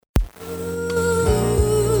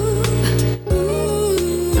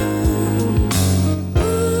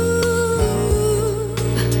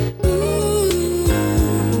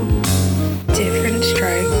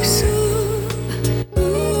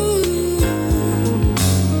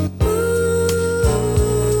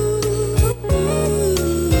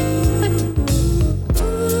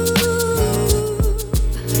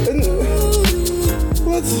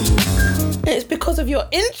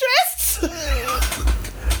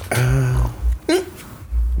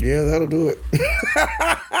Yeah, that'll do it.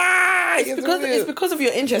 It's because of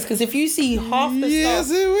your interest. Because if you see half the stuff,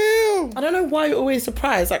 yes, it will. I don't know why you're always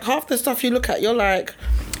surprised. Like half the stuff you look at, you're like,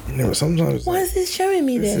 but sometimes why is this showing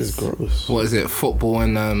me this? This is gross. What is it? Football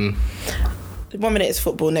and 1 minute it's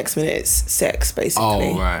football, next minute it's sex, basically.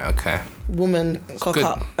 Oh right, okay. Woman cock good.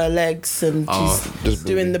 up her legs and she's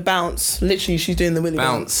doing the bounce. Literally, she's doing the willy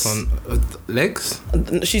bounce. On legs?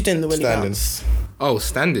 She's doing the willy bounce. Oh,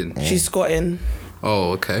 standing. She's squatting.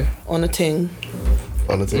 Oh, okay. On a ting.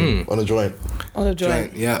 On a ting. On a joint. On a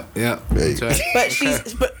joint. Yeah. But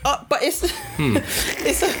she's but it's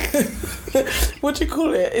it's a what do you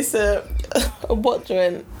call it? It's a what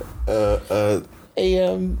joint? I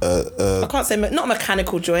can't say not a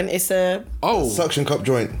mechanical joint. It's a suction cup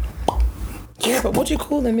joint. Yeah, but what do you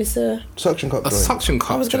call them? It's a suction cup. A joint. suction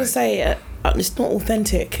cup. I was gonna say it's not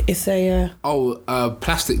authentic. It's a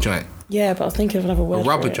plastic joint. Yeah, but I was thinking of another word. A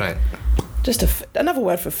rubber for it. joint. Just another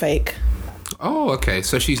word for fake. Oh, okay.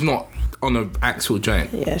 So she's not on an actual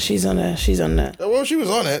joint. Yeah, she's on a. Well, she was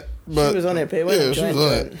on it. But she was on it, but it wasn't a joint. She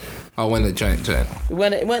was on it. Oh, when the joint.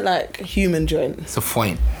 It went like human joint. It's a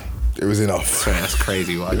point. It was enough. Sorry, that's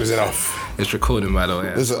crazy. It was enough. It's recording, by the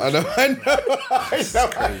way. Listen, I know.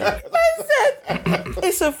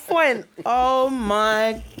 It's a point. Oh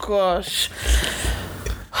my gosh.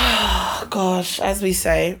 Gosh, as we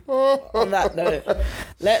say, on that note,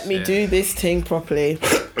 let me do this thing properly.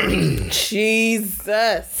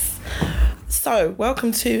 Jesus. So,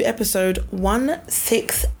 welcome to episode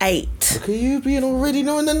 168. Look at you being already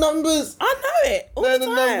knowing the numbers. I know it all the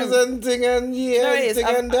time. numbers and thing and Do you know what it is? thing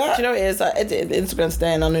and that. Do you know what it is? I edited Instagram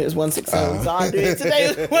today and I knew it was 167. So I'm doing it today.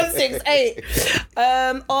 It was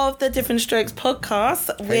 168. Of the Different Strokes podcast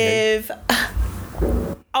with...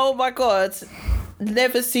 Oh my God.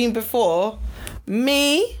 Never seen before.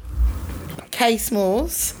 Me, K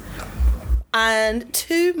Smalls, and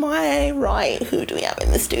to my right, who do we have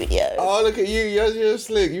in the studio? Oh, look at you. You're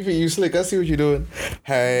slick. You think you slick. I see what you're doing.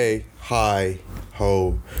 Hey, hi,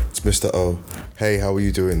 ho. It's Mr. O. Hey, how are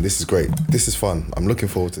you doing? This is great. This is fun. I'm looking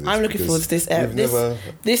forward to this. I'm looking forward to this.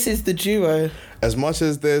 This is the duo. As much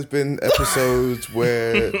as there's been episodes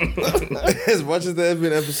where...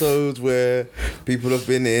 people have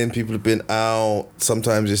been in, people have been out.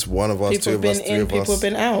 Sometimes it's one of us, two of us, three of us. People have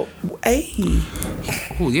been out. Hey.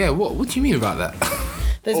 Oh, yeah. What do you mean about that?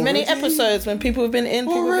 There's many episodes when people have been in,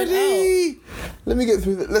 people have been out.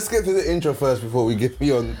 Let's get through the intro first before we give me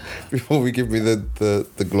the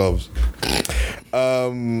gloves.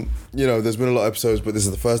 There's been a lot of episodes, but this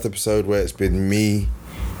is the first episode where it's been me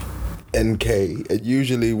and K. And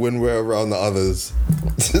usually when we're around the others,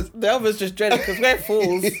 the others just dread it because we're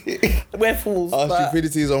fools. We're fools. Our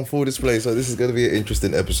stupidity is on full display, so this is going to be an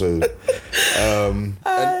interesting episode. And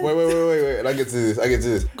wait. And I get to this. And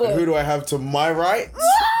who do I have to my right?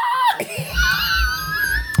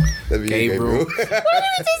 Gabriel. What did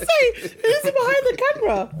we just say? Who's behind the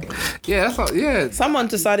camera? Yeah, that's like, yeah. Someone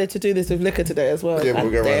decided to do this with liquor today as well. Yeah, we'll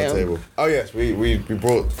go around the table. Oh yes, we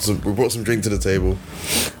brought some drink to the table.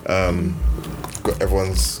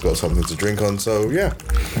 Everyone's got something to drink on, so yeah,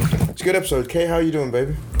 it's a good episode. Kay, how you doing,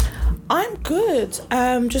 baby? I'm good.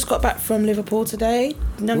 Just got back from Liverpool today.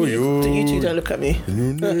 You two don't look at me.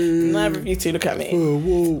 Neither of you two look at me.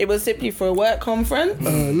 It was simply for a work conference.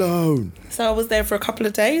 Alone. So I was there for a couple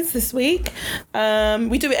of days this week.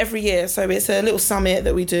 We do it every year. So it's a little summit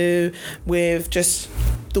that we do with just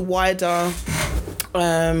the wider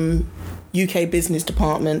UK business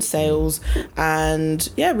department, sales, and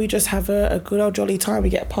yeah, we just have a good old jolly time. We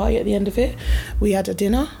get a party at the end of it. We had a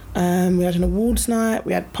dinner, we had an awards night,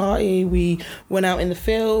 we had a party, we went out in the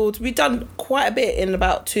field. We've done quite a bit in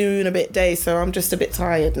about 2 and a bit days, so I'm just a bit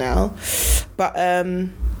tired now. But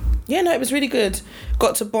it was really good.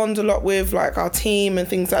 Got to bond a lot with like our team and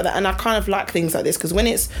things like that, and I kind of like things like this because when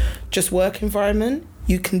it's just work environment,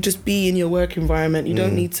 you can just be in your work environment. You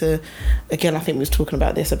don't need to, again, I think we was talking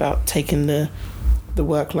about this, about taking the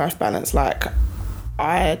work-life balance. Like,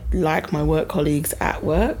 I like my work colleagues at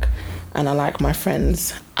work and I like my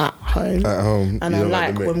friends at home. At home. And I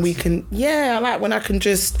like when we can, I like when I can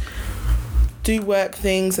just do work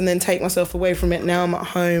things and then take myself away from it. Now I'm at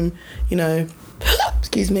home,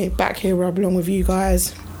 excuse me, back here where I belong with you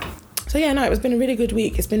guys. So it's been a really good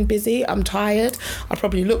week. It's been busy. I'm tired. I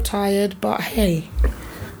probably look tired, but hey,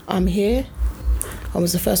 I'm here. I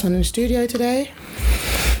was the first one in the studio today.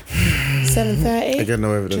 7:30. I get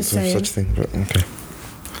no evidence of such thing, but okay.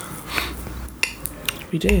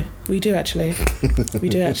 We do actually. Because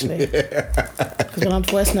when I'm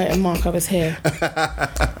voice noting Mark, I was here.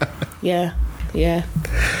 Yeah.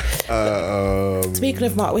 Speaking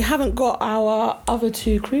of Mark, we haven't got our other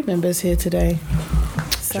 2 crew members here today.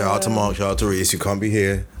 So, Shout out to Mark, shout out to Reese, who can't be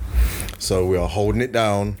here. So we are holding it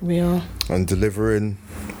down. We are. And delivering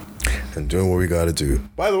and doing what we gotta do.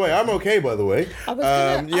 By the way, I'm okay, by the way. I was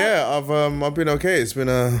gonna- I've been okay. It's been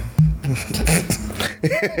a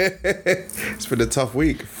it's been a tough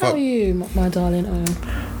week. How are you, my darling?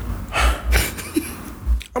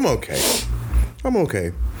 I'm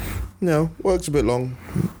okay. No, work's a bit long.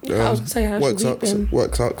 I was gonna say, how's work your week sucks. been?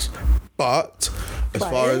 Work sucks. But as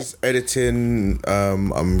far as editing,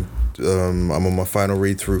 I'm on my final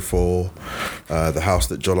read through for the house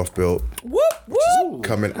that Jollof built. Whoop whoop!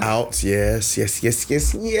 Coming out, yes.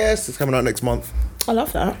 It's coming out next month. I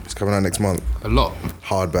love that. It's coming out next month. A lot.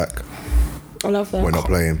 Hardback. I love that. We're not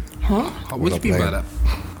playing. Huh? What do you mean by that?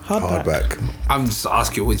 Hardback. I'm just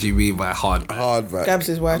asking what you mean by hardback. Hardback. Gabs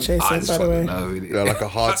is why chasing, I by just the want way. to know. Really. You know, like a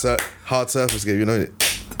hard surface game, you know it?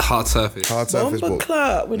 Hard surface. Hard surface Bomber book.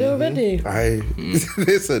 Clark, we're there already.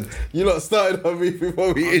 Listen, you lot started on me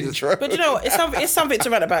before we intro. But you know what? It's something to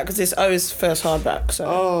rant about because it's O's first hardback. So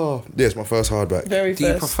Oh, yes, my first hardback. very Do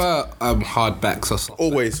you first. prefer hardbacks or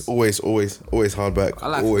softbacks? Always hardback. I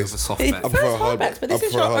like always. the It's softback. I prefer first hardbacks, but this I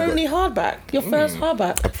is prefer your hardback. only hardback. Your first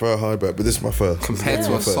hardback. I prefer a hardback, but this is my first. Compared This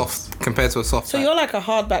to a is my first. softback. So you're like a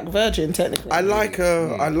hardback virgin, technically. I like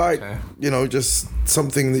okay. just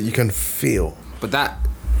something that you can feel. But that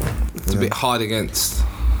it's a bit hard against.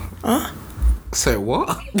 Huh? So what?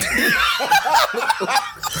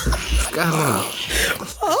 What's going on?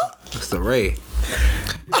 What? It's the Ray. He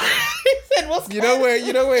said, "What's You know where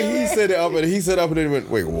he said it up, and he said up, and then he went,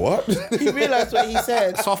 "Wait, what?" He realised what he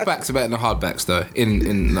said. Softbacks are better than hardbacks though.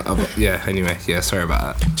 In the other, yeah. Anyway, yeah. Sorry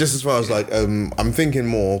about that. Just as far as like, I'm thinking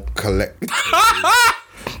more collector.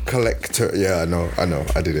 Yeah, I know.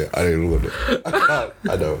 I did it. I did all of it.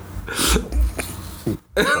 I know.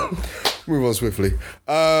 Move on swiftly.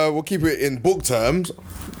 We'll keep it in book terms.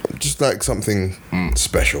 Just like something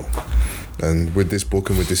special. And with this book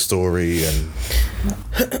and with this story, and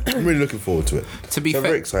I'm really looking forward to it. To be I'm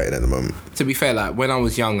fair- very excited at the moment. To be fair, like when I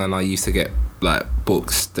was young and I used to get like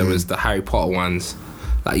books, there was the Harry Potter ones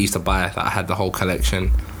that I used to buy. That I had the whole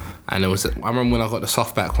collection. And I remember when I got the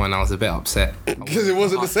softback one, I was a bit upset. Because it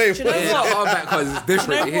wasn't the same. Do you know Yeah, what? hardback one is You different.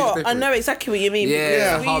 know It hits what? I different. know exactly what you mean.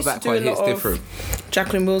 Yeah, because the we used to hardback do one a hits lot of different.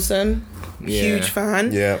 Jacqueline Wilson, Yeah. huge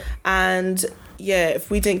fan. Yeah. And yeah, if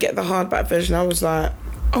we didn't get the hardback version, I was like,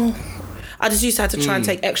 oh. I just used to have to try and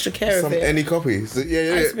take extra care of it. Any copies. I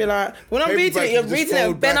used to be like, when I'm reading Paperback, it, you're you just reading it,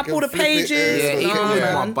 fold bend back up all the and flip it. pages. Yeah, even Nah, with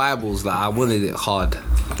my man. Bibles, like I wanted it hard.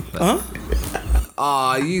 Huh?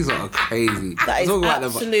 Ah, you are crazy. That is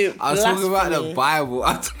absolute I was talking about the blasphemy. Bible.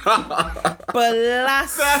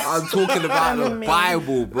 Blasphemy. I'm talking about the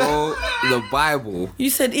Bible, bro. The Bible. You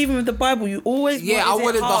said even with the Bible, you always Yeah, I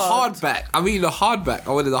wanted it hard. the hardback. I mean the hardback.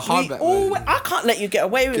 I wanted the hardback. version. I can't let you get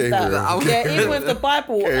away with Gabriel. that. Yeah, even with the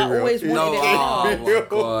Bible, I Gabriel. always No, wanted it oh hard. my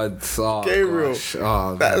god. Oh, Gabriel. gosh.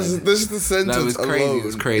 Oh, That's man. this is the sentence. No, it was crazy. alone. It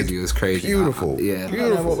was crazy. It was crazy. Beautiful. Yeah. I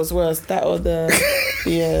don't know what was worse, that or the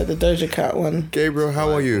the Doja Cat one, Gabriel,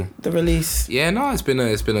 how are you? the release. Yeah, no, it's been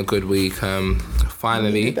a good week.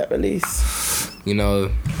 Finally, That release. you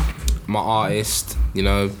know, my artist, you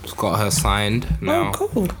know, got her signed now. Oh,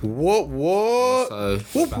 cool. What? So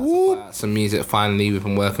Whoop, about to whoop. put out some music finally. We've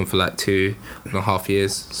been working for like 2.5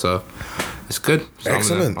 years, so it's good. So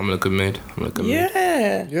Excellent. I'm in a good mood. I'm in a good mood.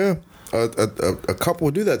 Yeah. Yeah. A couple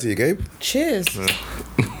will do that to you, Gabe. Cheers.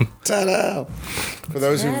 Ta-da! For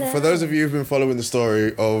those of you who've been following the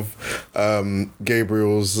story of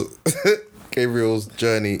Gabriel's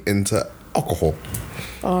journey into alcohol,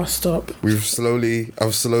 Oh, stop. I've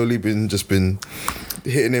slowly been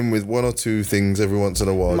hitting him with one or two things every once in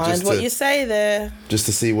a while, Mind what you say there. just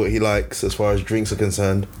to see what he likes as far as drinks are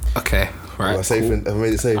concerned. Okay, right. Am I safe? cool. Have I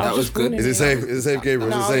made it safe? That was good. Is it safe? Is it safe, Gabriel?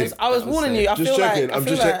 No, Is it safe? I was warning you. I Just feel checking. like I'm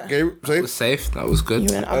just checking. Gabriel, That safe? was safe. That was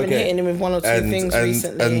good. I've been hitting him with one or two things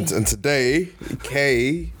recently. And today,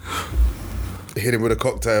 Kay hit him with a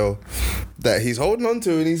cocktail that he's holding on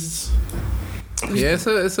to, and he's Yeah,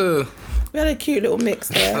 it's a. We had a cute little mix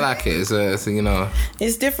I there. like it. It's a you know.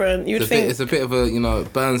 It's different. You'd think. It's a bit of a, you know,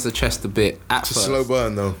 it burns the chest a bit at a first, slow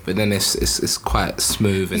burn though. but then it's quite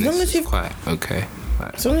smooth and As long as it's you've- quite okay.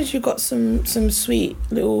 Like, As long as you've got some sweet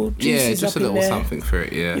little juices yeah, just up a in little there. something for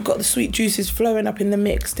it. Yeah, You've got the sweet juices flowing up in the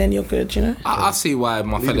mix, then you're good, you know? I see why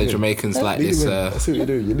my fellow him in. Jamaicans like Lead this. him in. I see what you're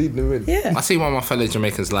doing. You're leading him in. Yeah. I see why my fellow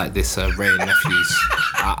Jamaicans like this Ray and Nephews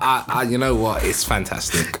I you know what? It's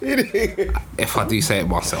fantastic. If I do say it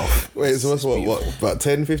myself. Wait, so what's what? About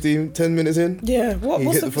 10 minutes in? Yeah. What's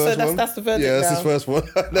hit the first? That's the verdict. Yeah, that's now. his first one.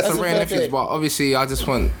 That's the a rare verdict. nephews, but obviously I just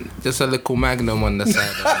want just a little magnum on the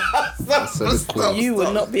side. That's a little, You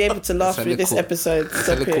will not be able to laugh through this episode. That's a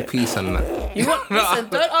Stop little it. piece on that. You want? Listen,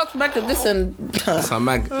 don't ask Magda. Listen. That's a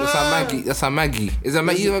Maggie. That's a Maggie. Is a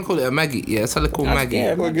Maggie? You don't call it a Maggie? Yeah, it's a little Maggie.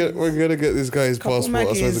 yeah. We're gonna get this guy his Couple passport.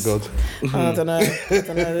 I swear to Maggies. God. I don't know.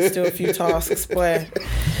 There's still a few tasks, boy.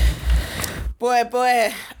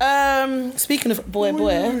 Boy. Speaking of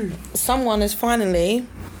boy, someone has finally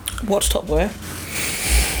watched Top Boy,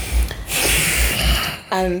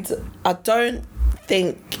 and I don't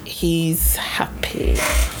think he's happy.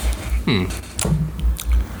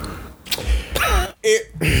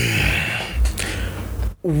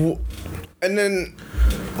 And then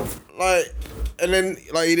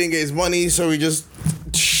he didn't get his money, so he just,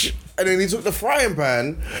 and then he took the frying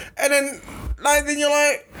pan, and then you're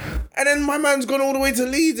like, and then my man's gone all the way to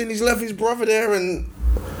Leeds, and he's left his brother there, and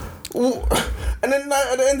then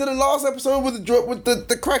at the end of the last episode with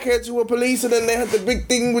the crackheads who were police, and then they had the big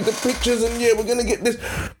thing with the pictures, and yeah, we're gonna get this.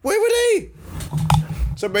 Where were they?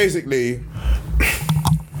 So basically,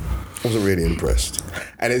 I wasn't really impressed,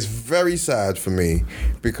 and it's very sad for me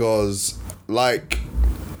because, like,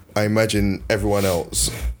 I imagine everyone else,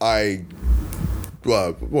 I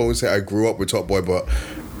won't say I grew up with Top Boy, but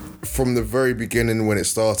from the very beginning when it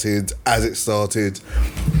started, as it started,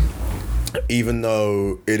 even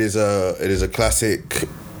though it is a classic,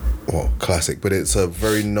 but it's a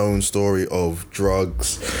very known story of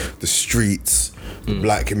drugs, the streets, the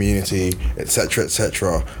black community,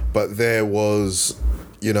 etc. But there was,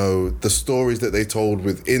 the stories that they told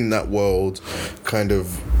within that world kind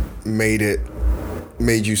of made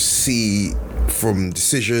you see from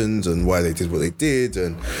decisions and why they did what they did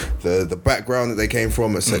and the background that they came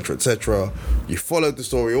from, etc. You followed the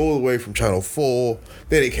story all the way from Channel 4,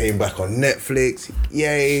 then it came back on Netflix.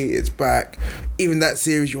 Yay, it's back. Even that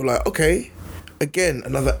series, you're like, okay, again,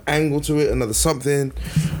 another angle to it, another something.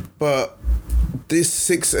 But there was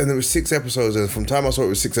 6 episodes, and from the time I saw it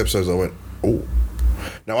was 6 episodes, I went, oh.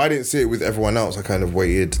 Now, I didn't see it with everyone else. I kind of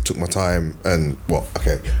waited, took my time, and,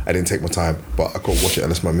 I didn't take my time, but I couldn't watch it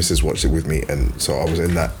unless my missus watched it with me, and so I was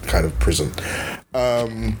in that kind of prison.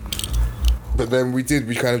 But then we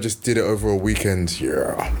kind of just did it over a weekend,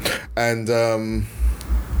 and,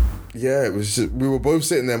 it was just, we were both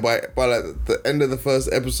sitting there, by like the end of the first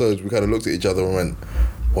episode, we kind of looked at each other and went,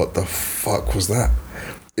 what the fuck was that?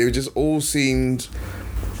 It just all seemed...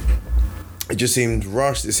 It just seemed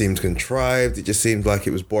rushed, it seemed contrived, it just seemed like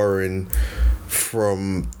it was borrowing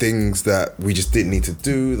from things that we just didn't need to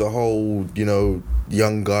do. The whole, young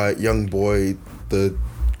boy,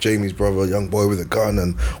 Jamie's brother, young boy with a gun,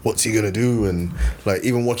 and what's he gonna do? And like,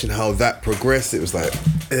 even watching how that progressed, it was like,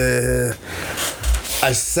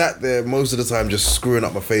 I sat there most of the time just screwing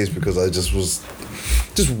up my face because I just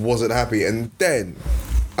wasn't happy. And then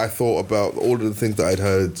I thought about all of the things that I'd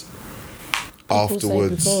heard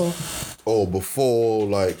afterwards. Or before,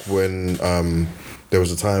 like when there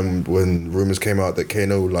was a time when rumours came out that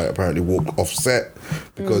Kano apparently walked off set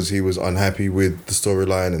because he was unhappy with the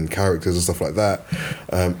storyline and characters and stuff like that.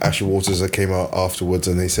 Ashley Waters came out afterwards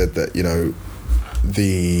and they said that,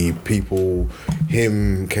 the people,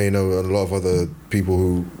 him, Kano, and a lot of other people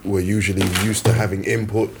who were usually used to having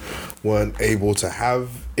input weren't able to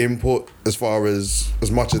have input as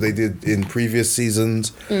much as they did in previous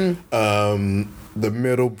seasons.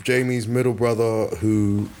 Jamie's middle brother,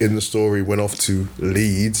 who in the story went off to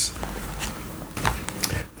Leeds.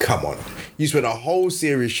 Come on. You spent a whole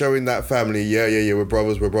series showing that family, we're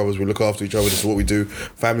brothers, we look after each other, this is what we do.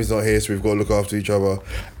 Family's not here, so we've got to look after each other.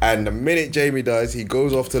 And the minute Jamie dies, he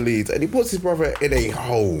goes off to Leeds and he puts his brother in a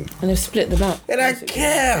home. And they've split them up. In a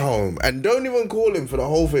care home. And don't even call him for the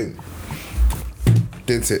whole thing.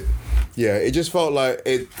 Didn't it? Yeah, it just felt like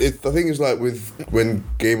I think it's like with when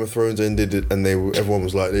Game of Thrones ended and everyone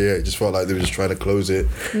was like, it just felt like they were just trying to close it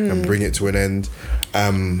and bring it to an end.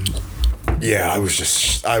 I was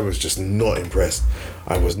just not impressed.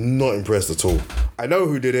 I was not impressed at all. I know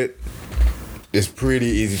who did it. It's pretty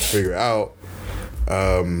easy to figure it out.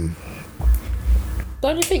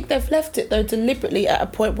 Don't you think they've left it though deliberately at a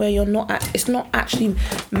point where it's not actually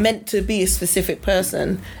meant to be a specific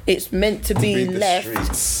person. It's meant to be left.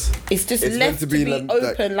 Streets. It's just left to be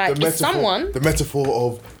open. Like if someone, the metaphor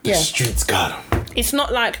of the streets got them. It's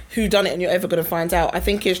not like who done it and you're ever going to find out. I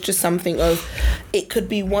think it's just something of it could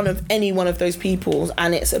be any one of those people's,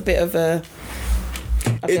 and it's a bit of a.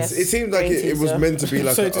 It seemed like it was meant to be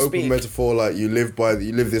like an open metaphor. Like you live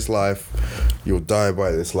this life. You'll die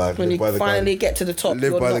by this life. When live you by the finally gun. get to the top,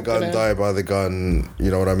 Live you're by the not gun, gonna- die by the gun.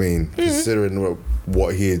 You know what I mean? Considering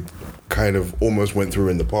what he had kind of almost went through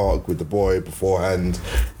in the park with the boy beforehand,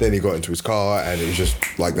 then he got into his car and it was just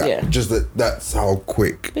like that. Yeah. Just that's how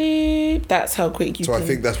quick. Beep. That's how quick you. So can I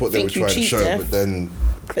think that's what they were think you trying to cheat show, death,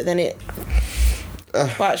 but then it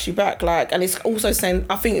bites you back. Like, and it's also saying.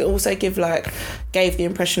 I think it also gave the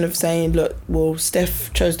impression of saying, look, well,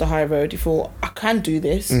 Steph chose the high road. He thought, I can do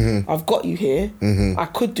this. I've got you here. I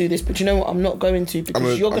could do this, but you know what? I'm not going to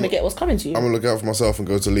because you're going to get what's coming to you. I'm gonna look out for myself and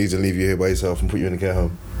go to Leeds and leave you here by yourself and put you in a care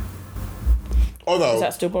home. Although, Is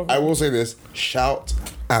that still bothering I you? will say this: shout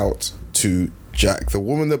out to Jack, the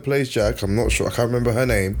woman that plays Jack. I'm not sure. I can't remember her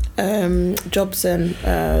name. Jobson.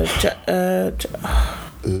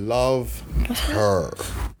 Love her.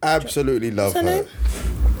 Absolutely love What's her her. name?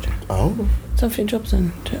 Oh, Something Jobson.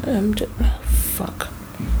 Fuck.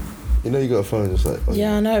 you know you got a phone just like. oh,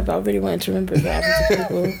 Yeah, I know, but I really wanted to remember it. But I happened to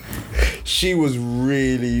Google. She was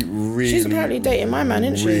really, really. She's apparently dating my man,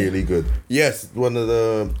 isn't she? Really good. Yes, one of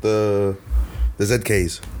the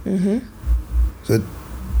ZKs. So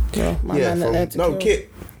Well, my yeah, man that they had to no kill. Kit.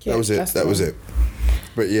 Kit, That was it. that's the That was one. it.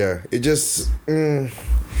 But yeah, it just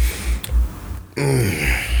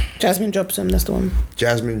Jasmine Jobson, that's the one.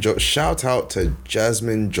 shout out to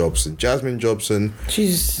Jasmine Jobson. Jasmine Jobson.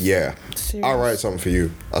 She's Yeah, serious. I'll write something for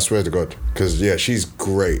you. I swear to God, because yeah, she's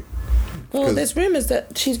great. Well, 'Cause- there's rumours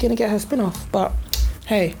that she's going to get her spin-off, but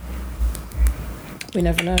hey, we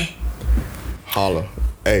never know. Holla,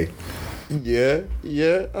 hey, yeah,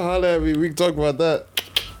 holla at me. We can talk about that.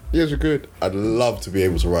 Yes, we could. I'd love to be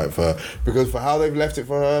able to write for her because for how they've left it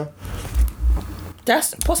for her,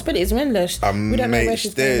 That's possibilities, endless. We don't know where mate,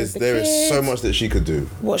 she's going with the there is so kids, much that she could do.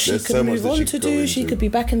 what she There's could so much move that on to could go do. She into. could be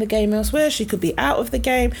back in the game elsewhere. She could be out of the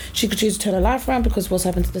game. She could choose to turn her life around because what's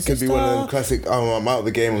happened to the Could sister. be one of them classic. Oh, I'm out of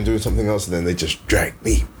the game. I'm doing something else, and then they just drag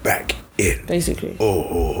me back in. Basically,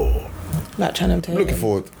 Oh, like Channing Tatum. looking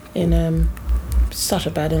forward. In such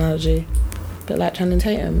a bad analogy, but like Channing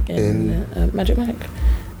Tatum in Magic Mike,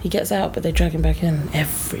 he gets out, but they drag him back in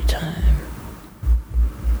every time.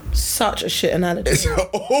 Such a shit analogy. It's an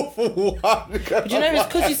awful one. But you know, it's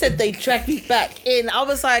because you said they drag me back in. I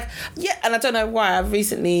was like, yeah, and I don't know why. I've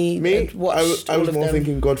recently Me, watched I all was of more them.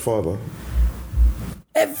 thinking Godfather.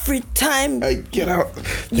 Every time Hey, get out.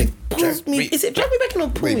 you They pulls drag me, is it drag me back in or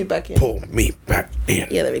pull Wait, me back in? Pull me back in.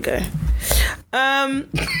 Yeah, there we go.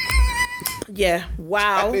 Yeah.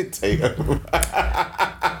 Wow.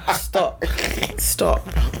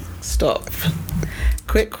 Stop.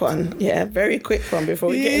 Quick one. Yeah, very quick one before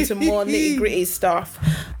we get into more nitty gritty stuff.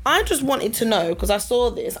 I just wanted to know, because I saw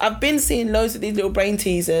this. I've been seeing loads of these little brain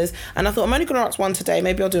teasers, and I thought I'm only going to ask one today.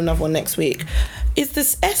 Maybe I'll do another one next week. Is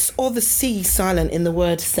this S or the C silent in the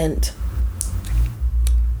word scent?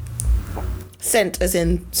 Scent as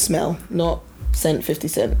in smell, not cent 50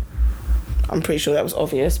 cent. I'm pretty sure that was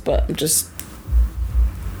obvious, but I'm just...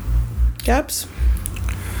 Gabs?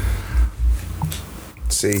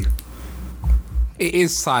 See, It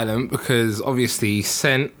is silent because obviously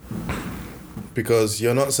scent. because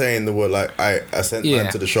you're not saying the word like I sent Yeah.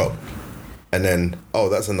 man to the shop, and then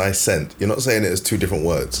that's a nice scent. You're not saying it as two different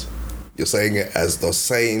words. You're saying it as the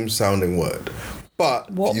same sounding word.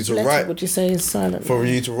 But What for you to letter write would you say is silent? for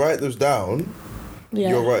you to write those down, Yeah.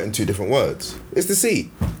 you're writing two different words. It's the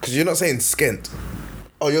C, because you're not saying skent.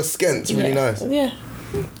 Oh, your skent's really Yeah. nice. Yeah.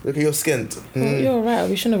 Look at your skent. Well, you're right.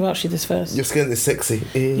 We shouldn't have asked you this first. Your skent is sexy.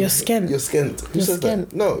 Your skent. Your skent. Who Your says skent.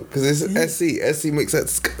 that? No, because it's SC. SC makes that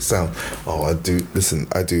sound. Oh, I do. Listen,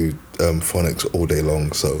 I do phonics all day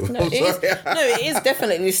long. So No, I'm it is, sorry. no, it is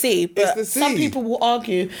definitely C. But the C. some people will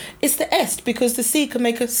argue it's the S because the C can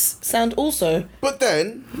make us sound also. But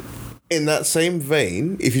then, in that same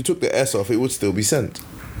vein, if you took the S off, it would still be scent.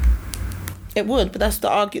 It would, but that's the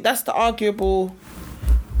arguable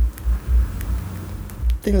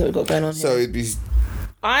thing that we've got going on here. So it'd be.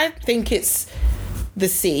 I think it's the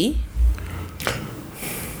C.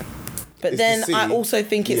 But It's then the C. I also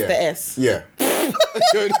think it's Yeah. the S. Yeah.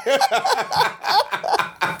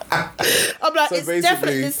 I'm like, So it's basically-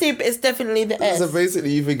 definitely the C, but it's definitely the S. So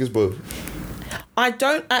basically, you think it's both. I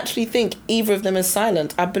don't actually think either of them is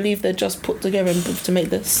silent. I believe they're just put together to make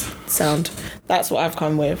this sound. That's what I've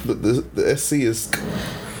come with. But the SC is.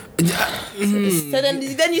 So then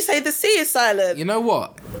you say the C is silent. You know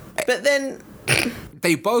what? But then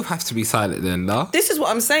They both have to be silent then, no? this is what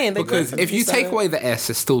I'm saying. They Because both have if to be you take silent. away the S,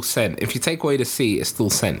 it's still scent. If you take away the C, it's still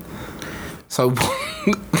scent. So,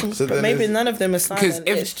 So But maybe none of them are because silent.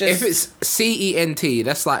 if It's just if it's CENT,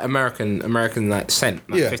 that's like American like cent,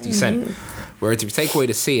 like Yeah. 50 cent. Whereas if you take away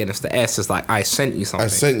the C and it's the S, it's like I sent you something. I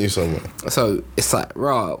sent you somewhere. So it's like,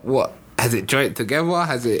 rah, what? Has it joined together?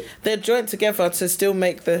 Has it They're joined together to still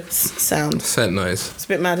make the sound. scent noise? It's a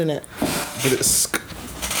bit mad, isn't it? But it's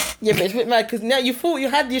Yeah, but it's a bit mad because now you thought you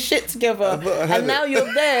had your shit together, thought I had and now it.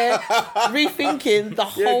 you're there rethinking the yeah,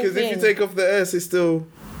 whole because thing. if you take off the S, it's still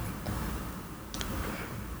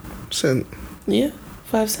cent. Yeah,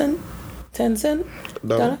 5 cent, 10 cent,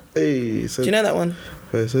 dollar. Hey, Do cent. you know that one?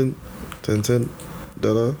 5 cent, 10 cent,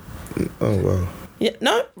 dollar. Oh wow. Yeah,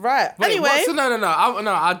 no, right. Wait, anyway, what?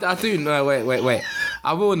 So I do know. Wait.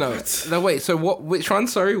 I will know. No, wait. So what? Which one?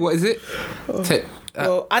 Sorry, what is it?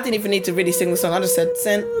 well, I didn't even need to really sing the song. I just said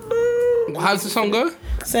cent, How's the song go?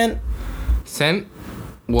 cent. Cent.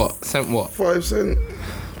 What? Cent what? 5 cent,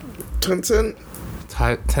 10 cent,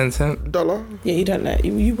 10 cent. dollar. Yeah, you don't know.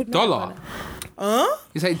 You would know. Dollar. Huh?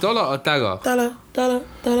 You say dollar or dagger? Dollar.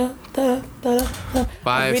 I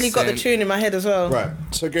 5 really got the cent. tune in my head as well. Right.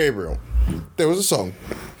 So Gabriel, there was a song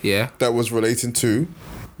Yeah. that was relating to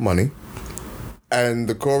money, and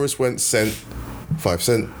the chorus went cent, 5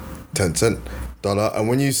 cent, 10 cent, dollar, and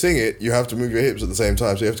when you sing it, you have to move your hips at the same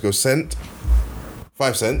time. So you have to go cent,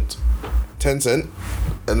 5 cent, 10 cent,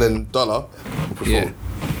 and then dollar. Yeah.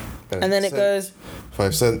 And then it cent, goes,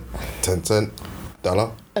 5 cent, 10 cent,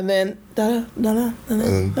 dollar, and then dollar. and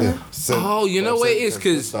then yeah, cent, Oh, you know 5 what it cent, is? 10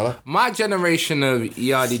 Because cent, dollar. my generation of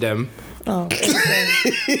yardy them Oh,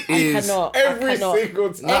 I is. cannot. Every I cannot.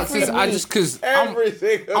 single time. No, 'cause I just because Every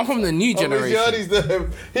single I'm from the new time. generation. Oh,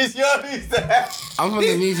 his yardies there. I'm from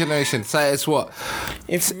the new generation, so it's what?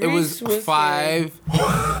 If It was Reese 5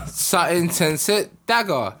 something 10 cent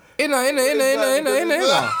dagger. Inna.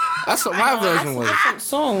 That's what my version was. That's a different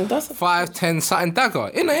song. That's a 5, 10 something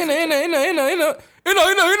dagger. Inna.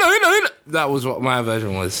 That was what my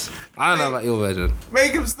version was. I don't know about your version.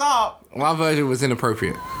 Make him stop. My version was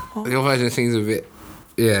inappropriate. Your version seems a bit,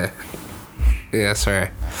 yeah. Yeah, sorry.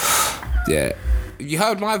 Yeah. You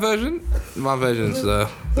heard my version? My version's the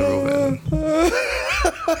real version.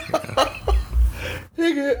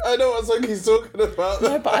 I know what song he's talking about.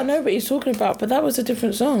 No, but I know what he's talking about. But that was a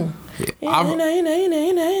different song.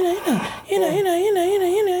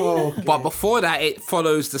 But before that, it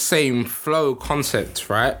follows the same flow concept,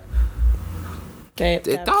 right? Okay,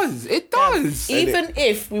 It does. It does. Even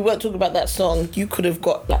if we weren't talking about that song, you could have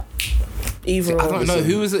got like either. I don't know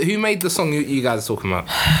who made the song you guys are talking about.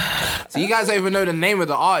 So you guys don't even know the name of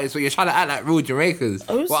the artist, but you're trying to act like real Jamaicans.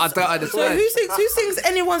 Well, I don't So understand. who sings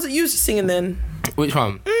any ones that you was singing then? Which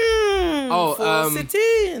one? Force it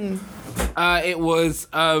in. It was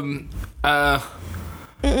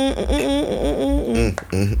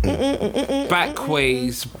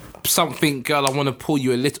Backways something girl. I want to pull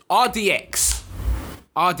you a little. RDX,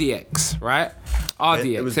 right?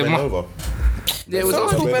 RDX. It was Ben Over. It was. The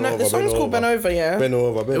song's Ben called Over, the song's Ben called Ben Over, yeah. Ben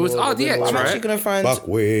Over. It was RDX, I'm right? actually gonna find Back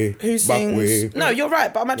way. who sings. No, you're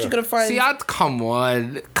right, but I'm actually gonna find. See, come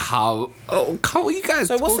on. You guys.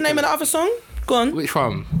 So what's the name of the other song? Go on. Which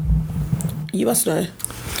one? You must know.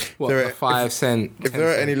 What, There the are- 5 cent? If there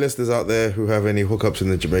are any listeners out there who have any hookups in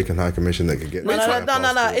the Jamaican High Commission that could get No.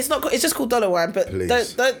 It's not. It's just called Dollar Wine. But Please.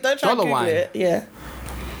 don't try Dollar to Google Wine. it. Yeah.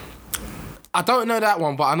 I don't know that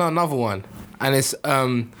one, but I know another one, and it's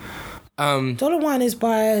Dollar Wine is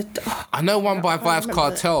by. I know one by Vibes remember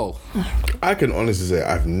Cartel. I can honestly say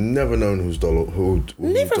I've never known who's who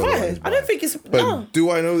Neither Dollar have Wine I. is I don't by. think it's. But No.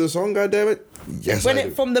 do I know the song? God damn it! Yes, When I it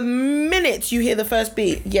do. from the minute you hear the first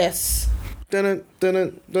beat, yes. So,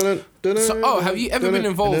 have you ever been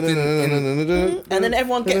involved in And then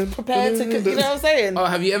everyone gets prepared to. You know what I'm saying? Oh,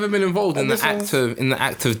 have you ever been involved in the this one's-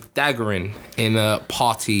 act of daggering in a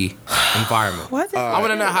party environment? Why did I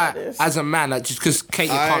want to know how, as a man, like, just because Kate,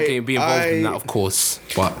 you can't be involved in that, of course.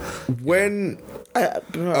 But When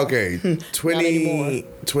okay, Not anymore.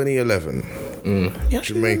 2011. You actually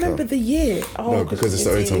Jamaica. remember the year? Oh, No, because it's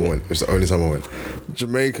the only time I went. It's the only time I went.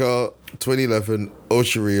 Jamaica, 2011,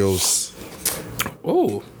 Ocean Rios.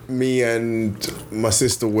 oh, Me and my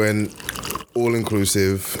sister went all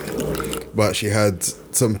inclusive, but she had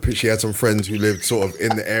some friends who lived sort of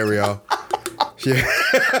in the area. Yeah.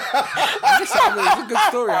 it's a good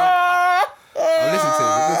story. I'm listening to it.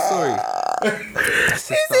 It's a good story.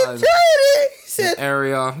 He's enjoying it. He said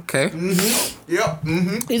Area, okay. Yep.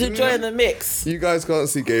 he's enjoying the mix. You guys can't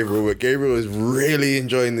see Gabriel, but Gabriel is really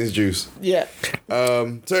enjoying this juice. Yeah.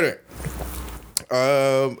 So anyway,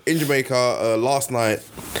 in Jamaica last night,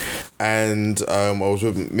 and I was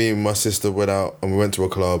with me and my sister went out and we went to a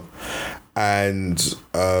club, and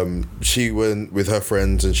she went with her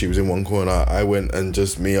friends, and she was in one corner. I went and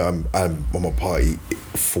just me. I'm a party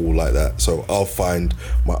fool like that, so I'll find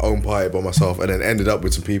my own party by myself, and then ended up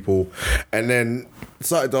with some people, and then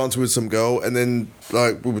started dancing with some girl, and then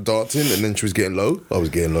like we were dancing, and then she was getting low. I was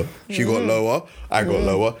getting low. She got lower. I got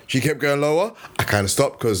lower. She kept going lower. I kind of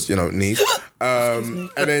stopped because knees. And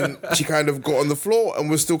then she kind of got on the floor and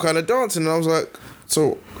was still kind of dancing, and I was like,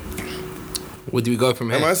 so. Where do we go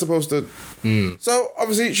from here? Am I supposed to? So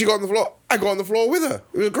obviously she got on the floor. I got on the floor with her.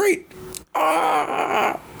 It was great.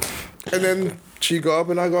 And then she got up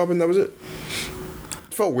and I got up and that was it.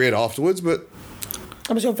 It felt weird afterwards, but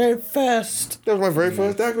That was your very first. that was my very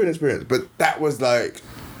first daggering experience. But that was like,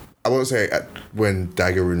 I won't say when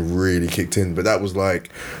daggering really kicked in, but that was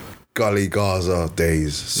like Gully Gaza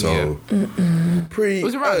days. So pretty. It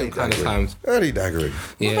was around early them kind of daggering. times. Early daggering.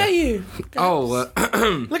 Yeah. What about you? Oh,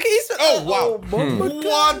 Look at his. Oh, wow. Oh my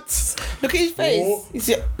God. What? Look at his face. You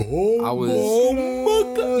see, I was. oh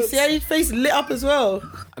my God. You see how his face lit up as well.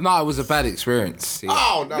 No, it was a bad experience. Yeah.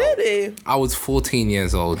 Oh no. Really? I was 14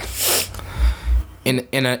 years old. In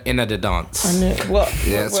the dance. I know. What?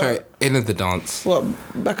 Yeah, what, sorry. In the dance. What?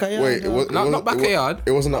 Backyard? Wait, or- Not backyard.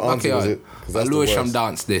 It wasn't an auntie, was it? 'Cause that's the Lewisham worst.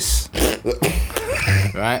 dance this.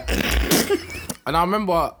 Right? And I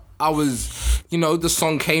remember I was, the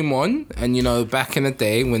song came on, and back in the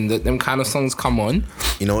day when them kind of songs come on,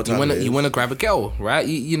 You know what time it is? you want to grab a girl, right?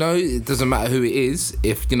 It doesn't matter who it is.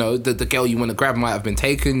 If the girl you want to grab might have been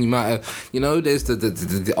taken, you might have, there's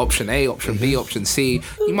the option A, option B, option C.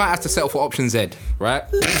 You might have to settle for option Z, right?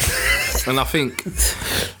 And I think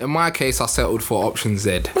in my case, I settled for option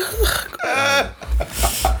Z.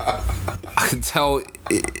 I could tell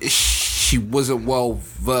she wasn't well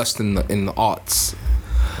versed in the arts.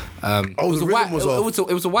 the rhythm was off.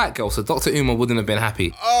 It was a white girl, so Dr. Uma wouldn't have been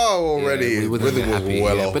happy. Oh, already. Yeah, we wouldn't have Rhythm been was happy.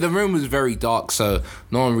 well Yeah. off. But the room was very dark, so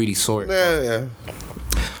no one really saw it. Yeah.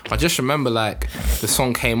 I just remember like the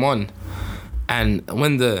song came on, and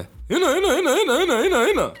when the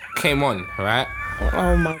came on, right?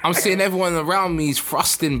 Oh my. I'm seeing everyone around me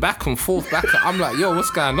thrusting back and forth. I'm like, yo,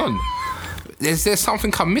 what's going on? There's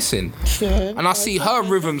something I'm missing. Yeah. And I see her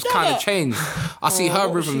rhythms kind of change. I see her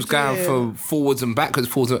what's rhythms she going doing? from forwards and backwards,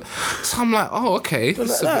 forwards. So I'm like, oh, okay.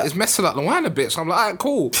 It's messing up the wine a bit. So I'm like, all right,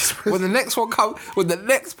 cool. When the next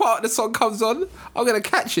part of the song comes on, I'm gonna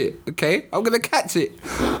catch it. Okay, I'm gonna catch it.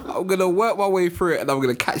 I'm gonna work my way through it, and I'm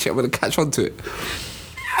gonna catch it. I'm gonna catch onto it.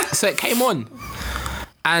 So it came on.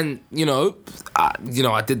 And I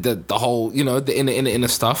did the whole the inner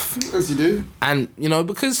stuff. Yes, you do. And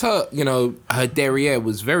because her derriere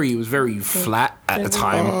was very flat at the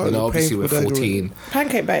time. Obviously we're painful 14.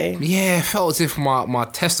 Pancake batting. Yeah, it felt as if my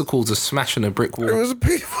testicles are smashing a brick wall. It was a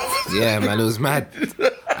painful. Yeah, man, it was mad.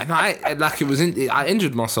 And I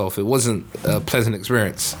injured myself. It wasn't a pleasant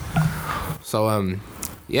experience. So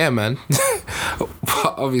yeah, man.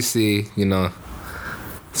 But obviously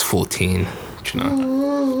it's 14.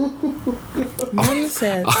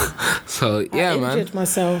 Nonsense. So yeah, I man. injured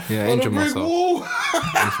myself. Yeah, injured myself.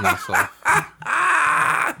 Injured myself.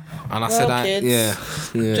 And I said, kids,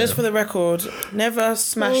 yeah. Just for the record, never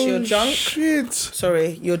smash your junk. Shit.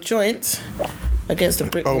 Sorry, your joint against a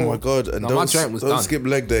brick wall. Oh my God! And my joint was don't done. skip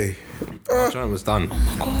leg day. My joint was done.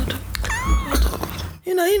 God.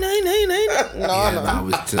 No. That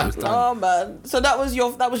was done. Oh man. So that was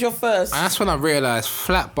your first. And that's when I realised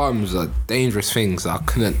flat bums are dangerous things. I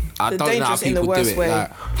don't know how Dangerous in the people do worst it. way.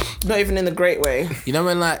 Like, Not even in the great way.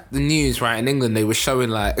 when like the news right in England they were showing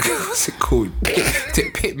like what's it called?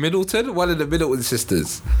 Pip Middleton, one of the Middleton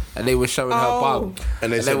sisters, and they were showing her bum,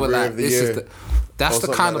 And they said were Rare like, of the "This Year." is the." That's Or the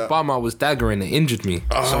something kind like of that. bum I was daggering. It injured me.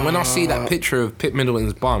 So when I see that picture of Pip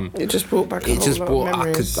Middleton's bum, It just brought back a it whole just lot brought of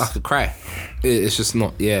memories. I could cry. It's just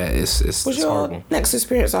not. Yeah, it's Was your horrible. next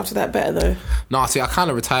experience after that better though? No, see, I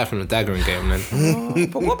kind of retired from the daggering game then.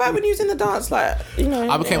 But what about when you was in the dance? Like,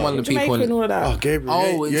 I became one of the Jamaica people in- and all of that. Oh, Gabriel.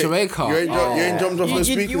 Oh, in Jamaica. You ain't jumped off You- no you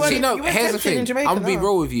speakers. weren't- See, no, you weren't here's the tempted in thing. Jamaica, I'm gonna be no.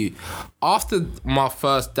 real with you. After my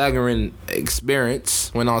first daggering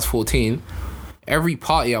experience when I was 14, every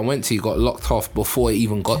party I went to got locked off before it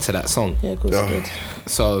even got to that song. Yeah, of course Oh. I did.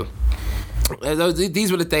 So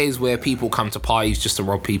these were the days where people come to parties just to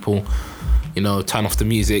rob people. Turn off the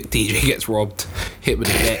music, DJ gets robbed, hit with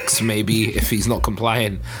an X maybe if he's not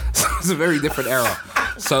complying. So it's a very different era.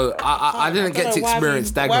 So I didn't get to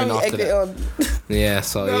experience daggering after that. Yeah,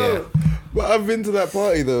 so yeah. But I've been to that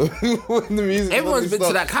party though. When the music. Everyone's suddenly been to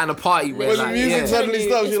stops. that kind of party where When like, the music yeah, suddenly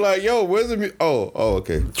stops, you're like, "Yo, where's the music?" Oh,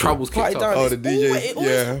 okay. troubles Party kicked off. dance. Oh, the DJ, It always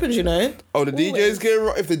yeah. happens, you know. Oh, the DJ's getting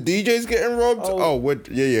robbed. If the DJ's getting robbed, Oh. we It's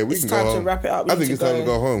can go time home. to wrap it up. We I need think to it's time to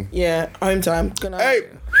go home. Yeah, home time. Good night. Hey,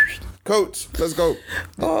 Coats, let's go.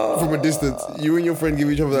 From a distance, you and your friend give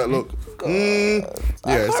each other that look. Yeah,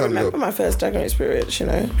 I it's can't time to remember go. my first dagger experience, you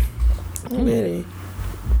know. Not really.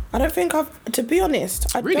 I don't think to be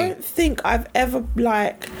honest, I don't think I've ever,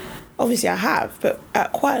 like, obviously I have, but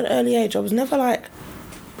at quite an early age, I was never, like,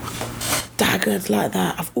 daggered like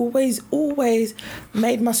that. I've always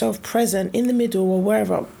made myself present in the middle or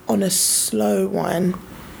wherever on a slow one.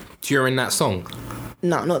 During that song?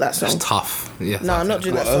 No, not that song. That's tough. Yeah. No, not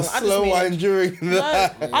during that A song. slow wine during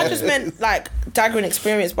that. No, I just meant like daggering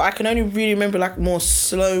experience, but I can only really remember like more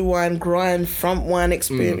slow wine, grind, front wine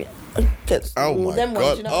experience. Oh my them god!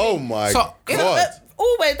 ones, you know what I mean? My So, god!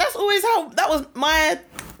 That's always how that was my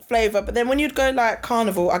flavour. But then when you'd go like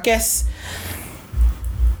carnival, I guess.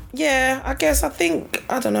 Yeah, I think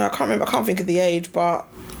I don't know. I can't remember. I can't think of the age, but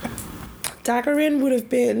daggering would have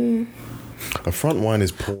been. A front wine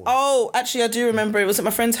is poor. Oh, actually, I do remember. It was at my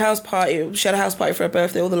friend's house party. She had a house party for her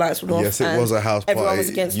birthday. All the lights were off. Yes, it was a house party. Everyone was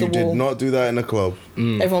against you the wall. did not do that in a club.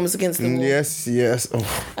 Everyone was against the wall. Yes.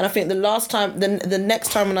 Oh. And I think the last time, the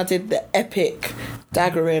next time when I did the epic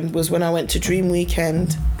daggering was when I went to Dream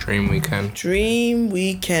Weekend. Dream Weekend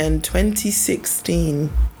 2016.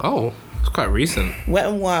 Oh, it's quite recent. Wet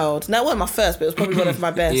and Wild. Now, it wasn't my first, but it was probably one of my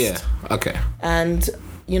best. Yeah, okay. And,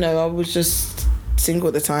 you know, I was just single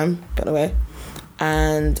at the time, by the way.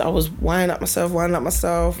 And I was winding up myself.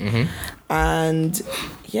 Mm-hmm. And,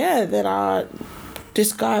 yeah, then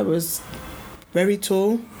this guy was very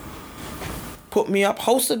tall. Put me up,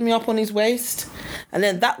 holstered me up on his waist. And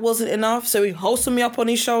then that wasn't enough, so he holstered me up on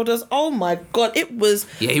his shoulders. Oh my God, it was...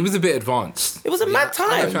 Yeah, he was a bit advanced. It was a mad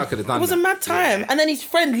time. I don't think I could have done It was a mad time. Yeah. And then his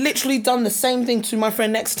friend literally done the same thing to my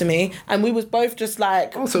friend next to me, and we was both just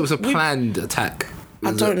like... Oh, so it was a planned attack.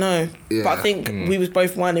 I don't know. Yeah. But I think we was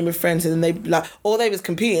both whining with friends, and then they like... Or they was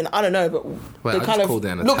competing, I don't know, but they kind of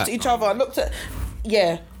looked at each other and looked at...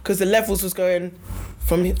 Yeah, because the levels was going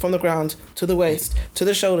from the ground to the waist, to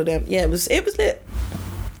the shoulder then. Yeah, it was lit.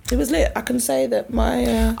 It was lit. I can say that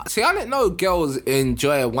my... See, I didn't know girls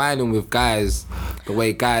enjoy whining with guys the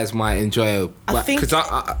way guys might enjoy... I think...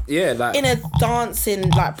 yeah, like... In a dancing,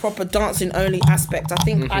 like proper dancing only aspect, I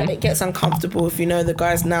think it gets uncomfortable if you know the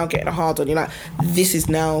guy's now getting a hard on. You're like, this is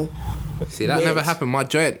now... See, that weird. Never happened. My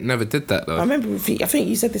joint never did that, though. I remember, I think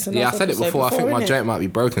you said this in the last I said it before. I think my joint might be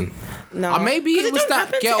broken. No. Maybe it was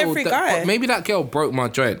that girl... Maybe that girl broke my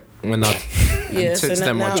joint when I... Yeah, since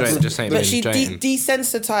then my joint just ain't but been she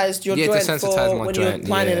desensitized your joint desensitized for my when joint, you're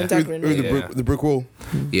whining and daggering. The brick wall.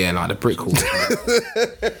 Yeah, like the brick wall.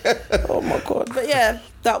 Oh my God. But yeah,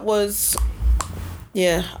 that was...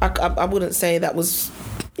 Yeah, I wouldn't say that was...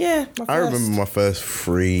 Yeah, I remember my first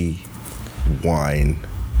free wine.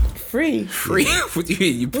 Free? What do you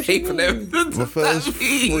mean? You pay for them? My first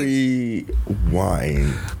free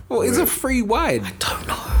wine. What is a free wine? I don't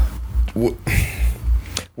know.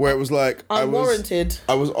 Where it was like... Unwarranted.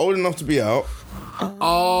 I was old enough to be out.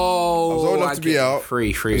 Oh, I was old enough to be out.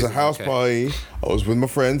 Free. It was a house party. I was with my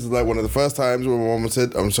friends. It was like one of the first times where my mum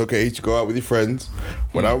said, it's okay to go out with your friends.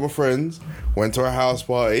 Went out with my friends. Went to a house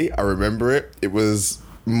party. I remember it. It was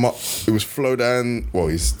Flodan. Well,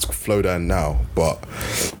 he's Flodan now, but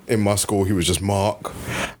in my school he was just Mark.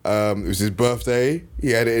 It was his birthday.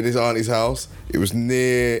 He had it in his auntie's house. It was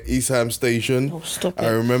near East Ham Station. Oh, stop it. I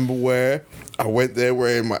remember where I went there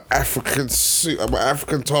wearing my African suit, my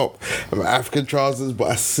African top, and my African trousers, but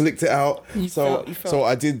I slicked it out. You felt. So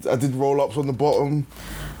I did roll ups on the bottom.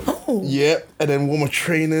 Oh. Yeah, and then wore my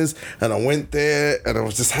trainers, and I went there, and I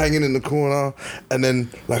was just hanging in the corner, and then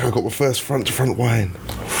like I got my first front to front wine.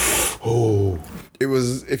 Oh, it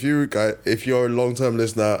was if you're a long term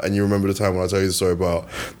listener and you remember the time when I tell you the story about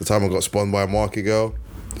the time I got spun by a market girl,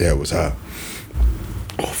 yeah, it was her.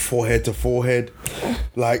 Oh, forehead to forehead,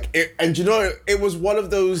 like it, and you know it was one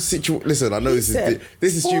of those situations. Listen, I know this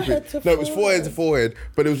is stupid. No, it was forehead to forehead,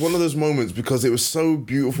 but it was one of those moments because it was so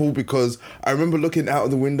beautiful. Because I remember looking out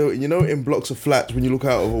of the window, and you know, in blocks of flats, when you look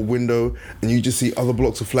out of a window and you just see other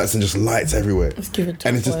blocks of flats and just lights everywhere. It's given to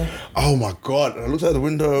and it's just, oh my God! And I looked out the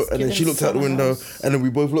window, and then she looked out the window, and then we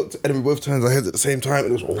both looked, and then we both turned our heads at the same time.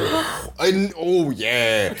 And it was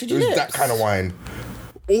yeah, it was that kind of wine.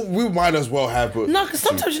 We might as well have, but... No, because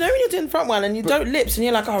sometimes, you know, when you're doing front wine and you don't lips and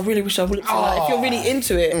you're like, oh, I really wish I would lips. Like, if you're really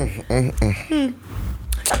into it.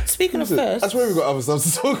 Speaking of first... That's where we've got other stuff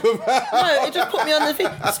to talk about. No, it just put me on the thing.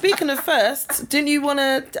 Speaking of first, didn't you want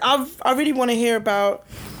to... I really want to hear about...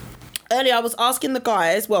 Earlier, I was asking the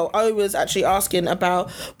guys... Well, I was actually asking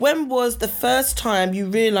about... When was the first time you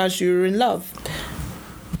realised you were in love?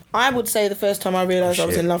 I would say the first time I realised I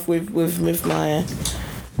was in love with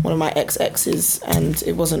one of my ex-exes, and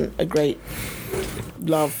it wasn't a great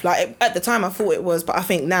love. Like at the time I thought it was, but I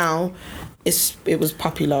think now it was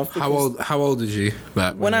puppy love. How old did you?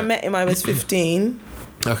 When I met him, I was 15.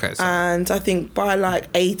 Okay. So. And I think by like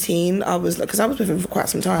 18, I was like, because I was with him for quite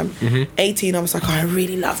some time. 18, I was like, oh, I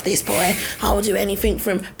really love this boy. I will do anything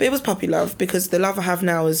for him. But it was puppy love, because the love I have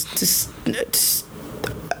now is just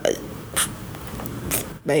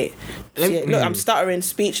mate. Look, I'm stuttering,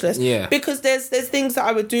 speechless. Yeah. Because there's things that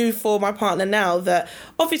I would do for my partner now that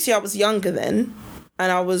obviously I was younger then,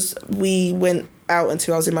 and we went out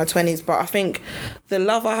until I was in my 20s, but I think the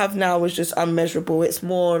love I have now is just unmeasurable. It's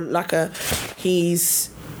more like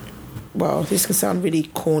well, this can sound really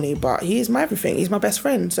corny, but he is my everything. He's my best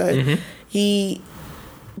friend. So he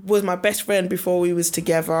was my best friend before we was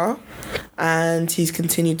together, and he's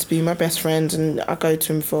continued to be my best friend, and I go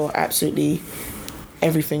to him for absolutely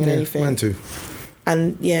everything and anything. Mine too.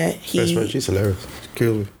 And yeah, best friend, she's hilarious.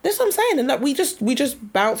 Kills me. That's what I'm saying, and like we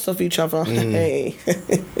just bounce off each other. Hey.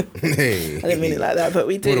 Hey. I didn't mean it like that, but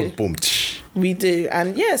we do. Boom. We do,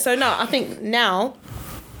 and yeah. So no, I think now,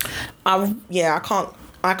 I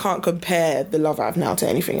can't compare the love I have now to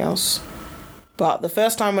anything else. But the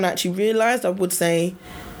first time when I actually realised, I would say,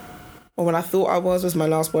 or when I thought I was my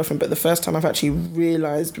last boyfriend. But the first time I've actually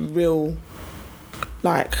realised real,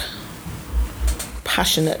 like,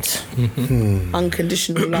 passionate,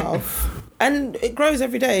 unconditional love. And it grows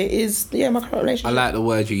every day, is, my current relationship. I like the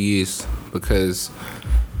word you use, because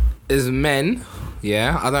as men,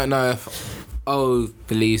 I don't know if O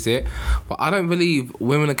believes it, but I don't believe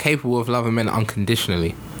women are capable of loving men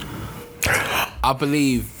unconditionally. I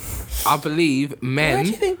believe men... Why do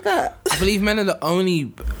you think that? I believe men are the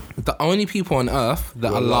only people on earth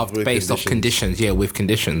that are loved based off conditions. Yeah, with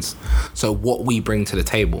conditions. So what we bring to the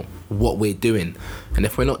table, what we're doing. And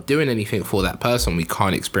if we're not doing anything for that person, we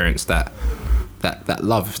can't experience that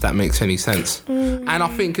love, if that makes any sense. And I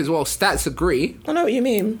think as well, stats agree. I know what you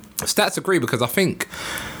mean. Stats agree, because I think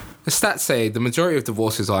the stats say the majority of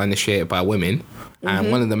divorces are initiated by women.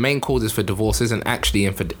 And one of the main causes for divorce isn't actually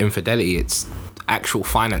infidelity, it's actual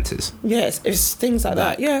finances. Yes, it's things like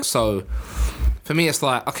that. Yeah. So for me, it's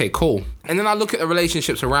like, okay, cool. And then I look at the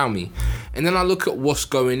relationships around me, and then I look at what's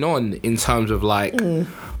going on in terms of like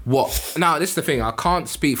what. Now, this is the thing. I can't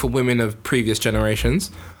speak for women of previous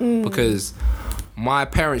generations because my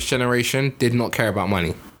parents' generation did not care about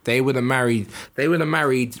money. They would have married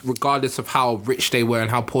regardless of how rich they were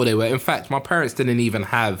and how poor they were. In fact, my parents didn't even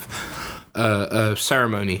have a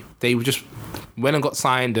ceremony. They just went and got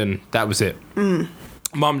signed, and that was it.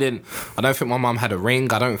 Mum didn't. I don't think my mum had a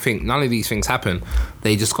ring. I don't think none of these things happened.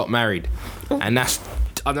 They just got married. And that's,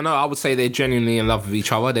 I don't know, I would say they're genuinely in love with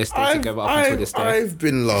each other. They stay together up until this day. I've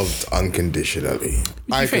been loved unconditionally.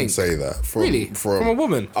 I can say that. From a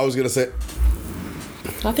woman? I was going to say...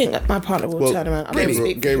 I think that my partner will turn around.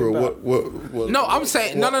 Gabriel, what? No, I'm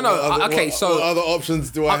saying no. Okay, so what other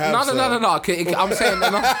options do I have? No. Okay, I'm saying no.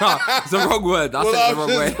 It's the wrong word. I said it the wrong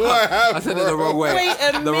way. I said it the wrong way. Wait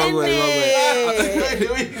a minute. The wrong way.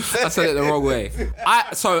 I said it the wrong way.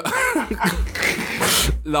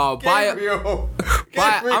 No, buy it.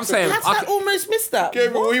 I'm saying I almost missed that.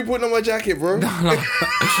 Gabriel, what are you putting on my jacket, bro? No.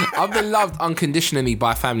 I've been loved unconditionally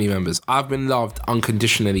by family members. I've been loved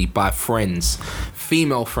unconditionally by friends.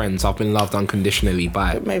 Female friends, I've been loved unconditionally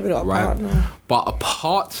by. But maybe not a partner. But a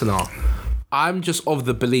partner, I'm just of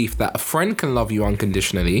the belief that a friend can love you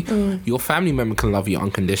unconditionally, your family member can love you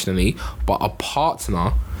unconditionally, but a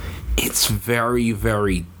partner, it's very,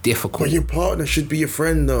 very difficult. But your partner should be your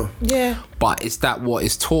friend, though. Yeah. But is that what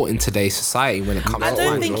is taught in today's society when it comes to I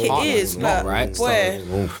don't think it is, not, but right?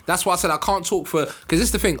 Where? That's why I said I can't talk for... Because this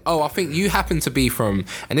is the thing. I think you happen to be from...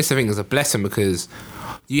 And this, I think, is a blessing because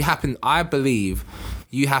I believe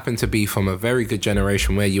you happen to be from a very good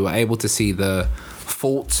generation where you were able to see the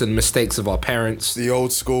faults and mistakes of our parents. The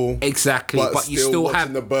old school. Exactly. But you still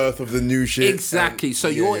have the birth of the new shit. Exactly. So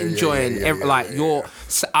you're enjoying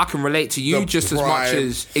I can relate to you the just as much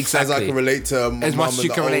as as I can relate to my as much as you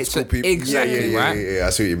can relate to people. Exactly, right? Yeah,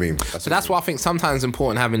 I see what you mean. So that's why I think sometimes it's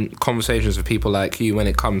important having conversations with people like you when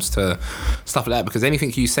it comes to stuff like that, because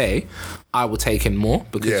anything you say, I will take in more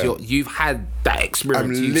because you've had that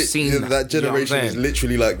experience. You've seen that generation is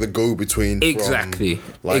literally like the go-between. Exactly.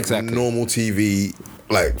 From normal TV,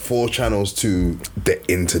 like 4 channels to the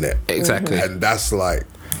internet. Exactly. And that's like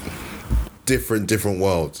different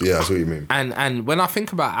worlds. Yeah, that's what you mean. And when I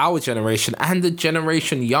think about our generation and the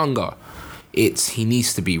generation younger, it's he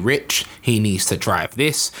needs to be rich, he needs to drive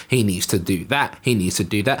this, he needs to do that, he needs to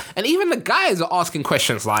do that. And even the guys are asking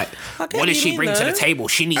questions like, what does she bring to the table?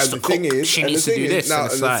 She needs to cook, she needs to do this. Now,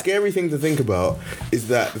 and the scary thing to think about is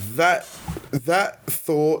that that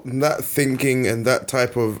thought and that thinking and that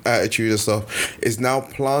type of attitude and stuff is now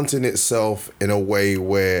planting itself in a way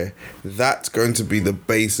where that's going to be the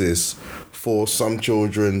basis for some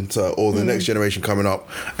children or the next generation coming up,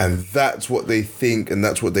 and that's what they think and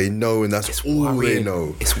that's what they know and that's all they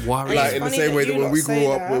know. It's worrying. Like in the same way that when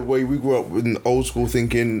we grew up in old school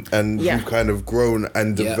thinking and we've kind of grown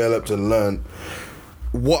and developed and learned,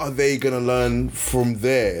 what are they going to learn from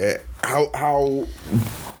there? How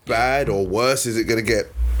bad or worse is it going to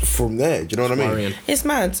get from there? Do you know what I mean? It's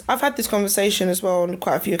mad. I've had this conversation as well on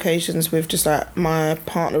quite a few occasions with just like my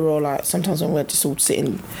partner, or like sometimes when we're just all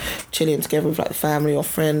sitting chilling together with like the family or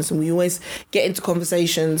friends, and we always get into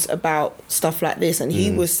conversations about stuff like this, and he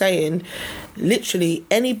was saying literally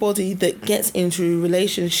anybody that gets into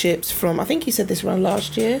relationships from, I think he said this around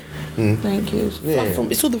last year, thank you,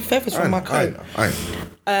 it's all the feathers from my coat,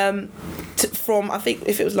 from I think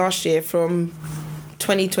if it was last year, from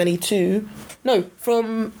 2022, no,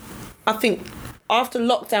 from I think after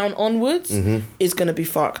lockdown onwards is going to be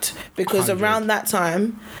fucked, because 100. Around that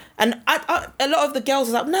time, and a lot of the girls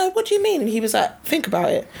was like, no, what do you mean? And he was like, think about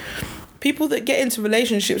it, people that get into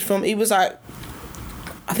relationships from, he was like,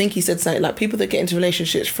 I think he said something like, people that get into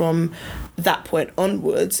relationships from that point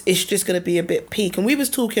onwards, it's just going to be a bit peak. And we was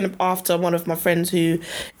talking after one of my friends who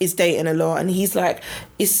is dating a lot, and he's like,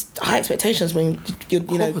 it's high expectations when you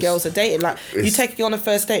know girls are dating. Like, you take her on a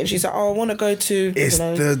first date and she's like, oh, I want to go to, it's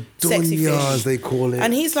the Sexy dunya, Fish, as they call it.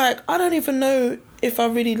 And he's like, I don't even know if I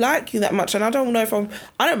really like you that much, and I don't know if I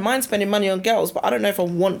don't mind spending money on girls, but I don't know if I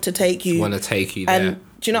want to take you. Want to take you and there.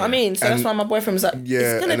 Do you know what I mean? So that's why my boyfriend was like,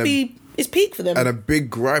 it's going to be, it's peak for them. And a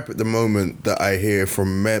big gripe at the moment that I hear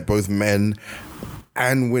from both men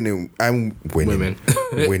and women,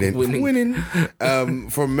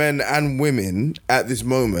 from men and women at this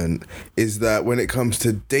moment, is that when it comes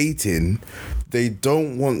to dating, they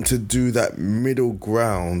don't want to do that middle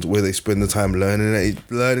ground where they spend the time learning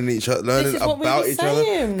about each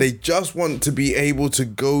other. They just want to be able to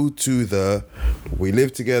go to we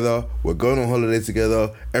live together, we're going on holiday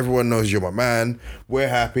together, everyone knows you're my man, we're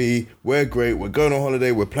happy, we're great, we're going on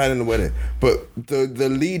holiday, we're planning the wedding. But the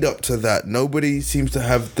lead up to that, nobody seems to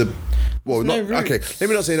have the... Well, let me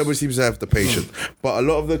not say nobody seems to have the patience, but a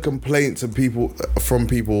lot of the complaints from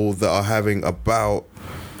people that are having about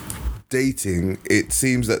dating, it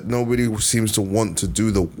seems that nobody seems to want to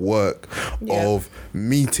do the work of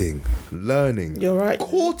meeting, learning,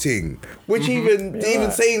 courting, which even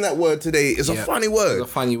saying that word today is a funny word. It's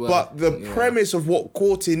a funny word. But the premise of what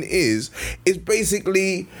courting is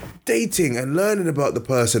basically dating and learning about the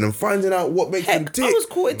person and finding out what makes them tick. I was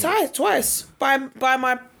courted twice by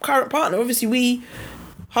my current partner. Obviously, we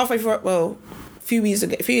halfway through, well,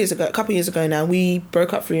 a couple of years ago now, we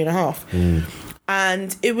broke up 3.5.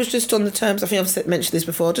 And it was just on the terms, I think I've mentioned this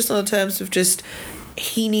before, just on the terms of just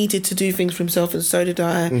he needed to do things for himself and so did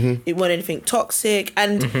I. It wasn't anything toxic.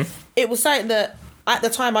 And it was something that at the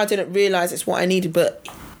time I didn't realise it's what I needed, but,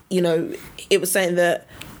 you know, it was something that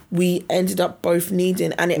we ended up both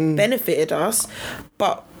needing and it benefited us.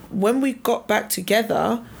 But when we got back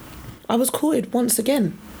together, I was courted once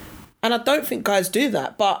again. And I don't think guys do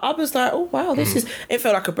that. But I was like, oh, wow, it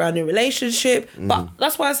felt like a brand new relationship. But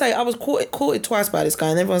that's why I say I was courted twice by this guy.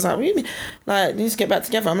 And everyone's like, really? Like, you need to get back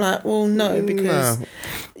together. I'm like, well, no, because,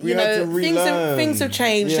 you know, things have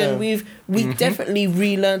changed and we definitely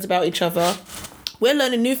relearned about each other. We're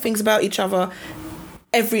learning new things about each other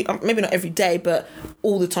maybe not every day, but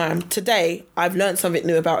all the time. Today, I've learned something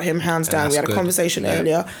new about him, hands down. We had a conversation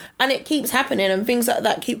earlier, and it keeps happening, and things like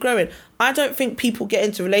that keep growing. I don't think people get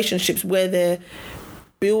into relationships where they're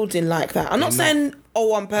building like that. I'm not saying,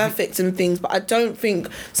 I'm perfect and things, but I don't think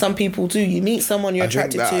some people do. You meet someone you're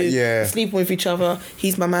attracted to, sleeping with each other,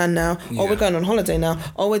 he's my man now, we're going on holiday now,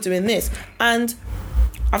 we're doing this. And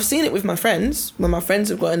I've seen it with my friends, when my friends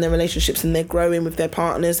have got in their relationships and they're growing with their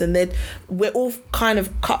partners, and we're all kind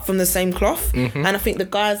of cut from the same cloth. And I think the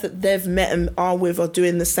guys that they've met and are with are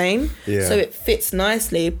doing the same. So it fits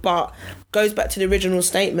nicely, but goes back to the original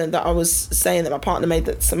statement that I was saying that my partner made,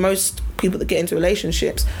 that most people that get into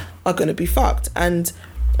relationships are going to be fucked. And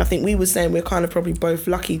I think we were saying we're kind of probably both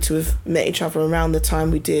lucky to have met each other around the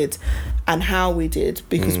time we did and how we did,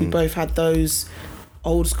 because we both had those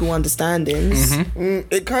old school understandings.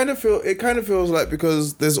 It kind of feels like,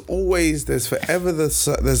 because there's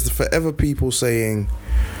forever people saying,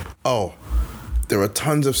 oh, there are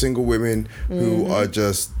tons of single women who are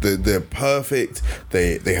just they're perfect.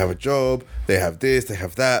 They have a job. They have this. They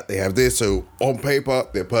have that. They have this. So on paper,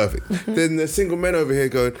 they're perfect. Then there's single men over here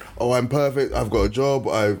going, "Oh, I'm perfect. I've got a job.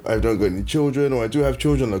 I don't got any children, or I do have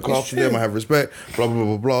children. I look after them. I have respect. Blah blah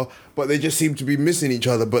blah blah." But they just seem to be missing each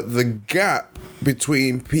other. But the gap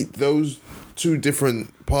between those two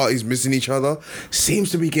different parties missing each other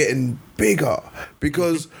seems to be getting bigger,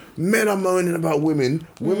 because men are moaning about women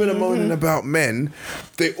are moaning about men.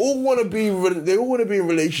 They all want to be in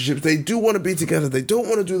relationships. They do want to be together. They don't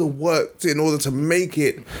want to do the work in order to make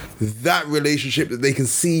it that relationship that they can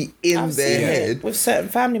see in their head. With certain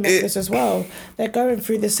family members as well, they're going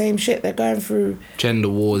through the same shit. They're going through gender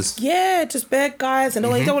wars. Yeah, just bad guys and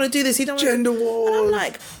you don't want to do this. You don't gender wars. And I'm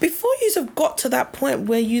like, before you have got to that point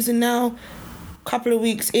where you're now couple of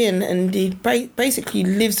weeks in and he basically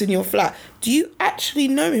lives in your flat, do you actually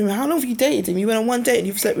know him? How long have you dated him? You went on one date and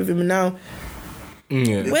you've slept with him, and now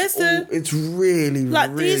where's it's really like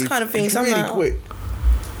really, these kind of things? It's really I'm like, quick.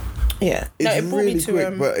 Yeah, It's no, it brought really me to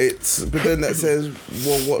quick, but then that says,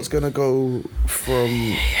 well, what's gonna go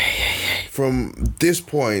from this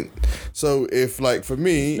point? So if, like, for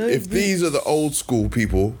me, if these are the old school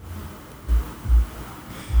people,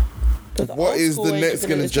 what is the next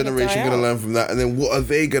generation going to learn from that? And then what are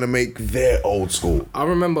they going to make their old school? I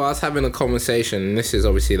remember I was having a conversation, and this is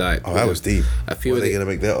obviously like... Oh, that was deep. A few what of are they going to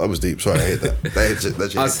make that? That was deep. Sorry, I hate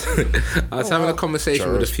that. I was having a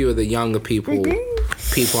conversation with a few of the younger people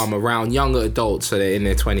I'm around, younger adults, so they're in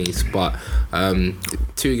their 20s, but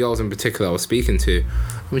two girls in particular I was speaking to.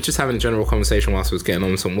 We were just having a general conversation whilst I was getting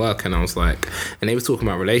on some work, and I was like... And they were talking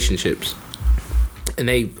about relationships. And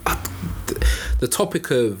the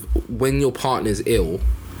topic of when your partner's ill,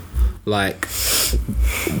 like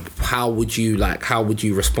how would you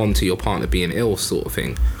respond to your partner being ill, sort of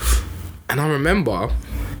thing. And I remember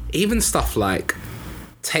even stuff like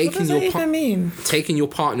taking your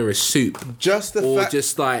partner as soup, just the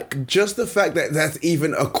fact that that's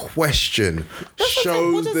even a question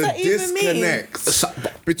shows the disconnect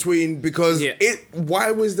between, because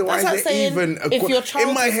why is there even a question?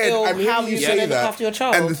 In my head, I'm hearing you say that,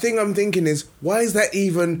 and the thing I'm thinking is, why is that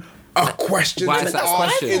even a question to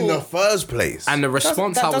ask in the first place? And the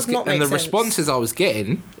response responses I was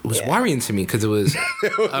getting was worrying to me, because it was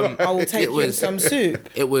I will take him some soup.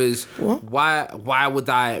 It was why would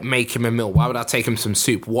I make him a meal? Why would I take him some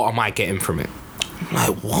soup? What am I getting from it? I'm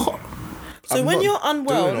like, what? So when you're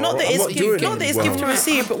unwell, not that it's gift to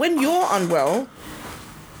receive, but when you're unwell,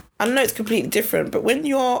 I know it's completely different, but when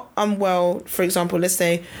you're unwell, for example, let's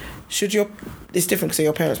say, it's different because they're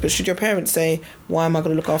your parents, but should your parents say, why am I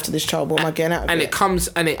going to look after this child? What am I getting out of it? And it comes,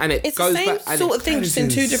 and it it's goes the same back, sort of thing, just in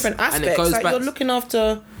two different aspects. Like, you're looking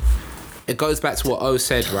after... It goes back to what O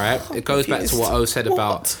said, right? It goes back to what O said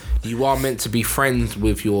about you are meant to be friends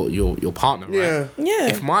with your partner, right? Yeah.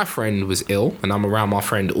 If my friend was ill, and I'm around my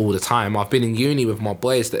friend all the time, I've been in uni with my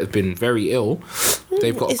boys that have been very ill.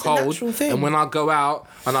 They've got a cold, and when I go out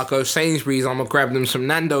and I go Sainsbury's, I'm gonna grab them some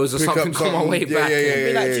Nando's or something on my way back,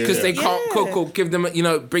 because they can't cook, or give them,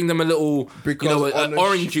 bring them a little, an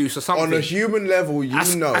orange juice or something. On a human level,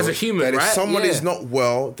 as a human, that if someone is not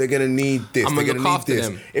well, they're gonna need this. They're gonna need this.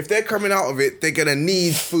 Them. If they're coming out of it, they're gonna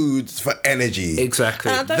need food for energy.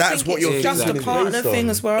 Exactly. That's what you're just a partner thing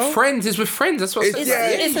as well. Friends is with friends. That's what it's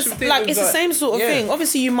the same sort of thing.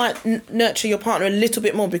 Obviously, you might nurture your partner a little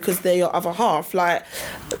bit more because they're your other half. Like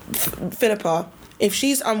Philippa, if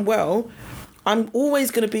she's unwell, I'm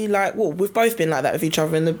always going to be like, well, we've both been like that with each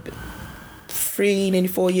other in the 3,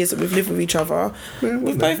 4 years that we've lived with each other.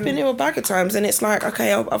 We've both been ill a bag of times, and it's like,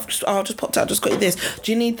 okay, I'll just popped out, just got you this.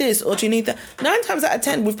 Do you need this or do you need that? 9 times out of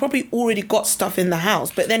 10, we've probably already got stuff in the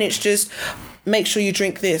house, but then it's just, make sure you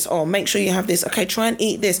drink this, or make sure you have this. Okay, try and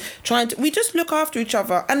eat this. We just look after each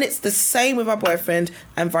other, and it's the same with our boyfriend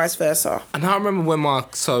and vice versa. And I remember when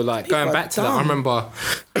going back to that, I remember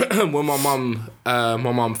when my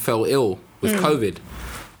mum fell ill with COVID,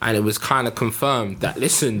 and it was kind of confirmed that,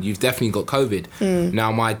 listen, you've definitely got COVID.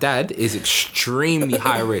 Now, my dad is extremely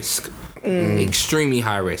high risk, extremely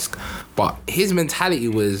high risk, but his mentality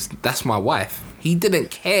was, that's my wife. He didn't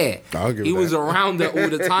care. He was around her all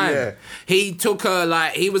the time. He took her,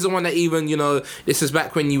 he was the one that even, this is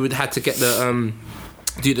back when you would have to get the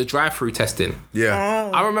do the drive-through testing.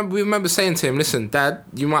 I remember saying to him, listen, Dad,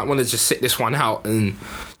 you might want to just sit this one out, and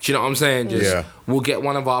do you know what I'm saying? We'll get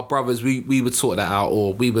one of our brothers, we would sort that out,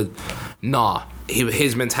 or we would,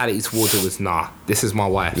 his mentality towards it was, nah, this is my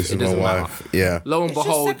wife. This it is my doesn't matter. wife. Yeah. Lo and It's just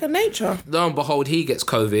behold, second nature. he gets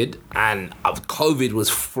COVID, and COVID was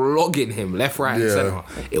flogging him left, right, and Yeah. centre.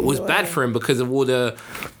 It was bad for him because of all the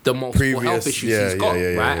multiple health issues he's got, right?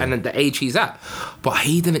 Yeah. And at the age he's at. But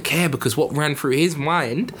he didn't care because what ran through his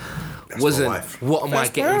mind wasn't, my wife. what am I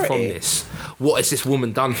First getting from priority. this? What has this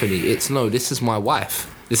woman done for me? It's no, this is my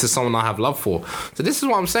wife. This is someone I have love for. So this is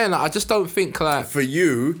what I'm saying. Like, I just don't think like For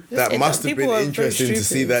you, that It- must have people been are very interesting to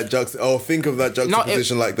see stupid. that think of that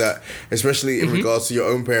juxtaposition like that, especially in regards to your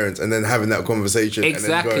own parents, and then having that conversation.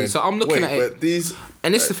 Exactly. And then going, So I'm looking "Wait, at it- but these.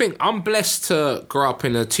 And it's the thing, I'm blessed to grow up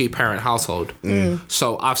in a 2-parent household.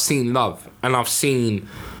 So I've seen love, and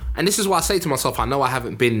and this is why I say to myself, I know I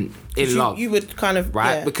haven't been in love. You would kind of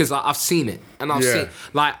right? yeah. Because I've seen it, and I've Yeah. seen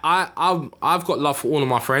like I've got love for all of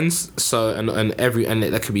my friends. So and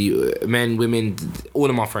that could be men, women, all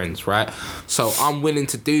of my friends, right? So I'm willing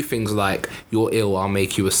to do things like you're ill, I'll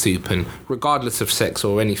make you a soup, and regardless of sex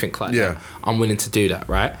or anything like Yeah. that, I'm willing to do that,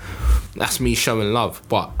 right? That's me showing love.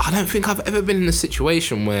 But I don't think I've ever been in a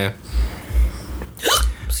situation where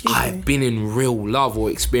Excuse I've me. been in real love or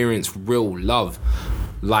experienced real love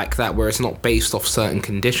like that, where it's not based off certain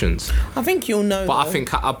conditions. I think you'll know. But I though.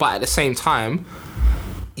 think, but at the same time,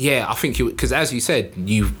 yeah, I think because as you said,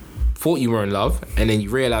 you thought you were in love, and then you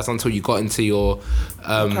realised until you got into your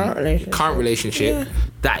current relationship Yeah.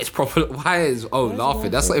 that is proper. Why is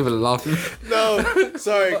laughing? That's not even a laughing. No,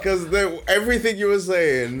 sorry, because everything you were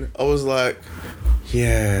saying, I was like,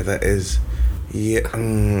 yeah, that is. Yeah,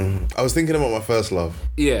 I was thinking about my first love.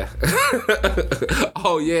 Yeah.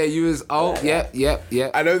 Oh yeah, you was. Oh yeah.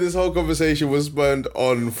 I know this whole conversation was spurned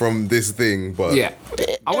on from this thing, but Yeah.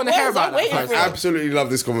 I want to hear was, about I'm that waiting first. for it. absolutely love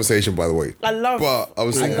this conversation, by the way. I love. But I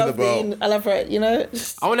was thinking about. I love it. You know.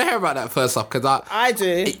 I want to hear about that first off, because I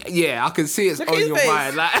do. yeah, I can see it's Look at on his your face.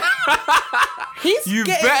 mind. Like, He's you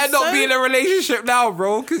getting better not so- be in a relationship now,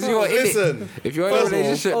 bro, because you're in Listen, it. If you're in a first of all-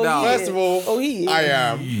 relationship Oh, now, yeah. First of all, Oh, he is. I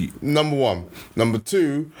am number one. Number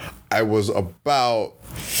two, I was about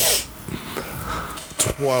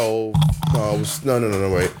 12. No, I was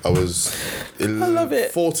no. Wait, I was. I love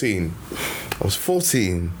it. 14. I was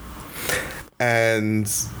 14,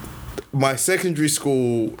 and my secondary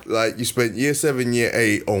school, like, you spent year 7, year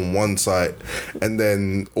 8 on one site, and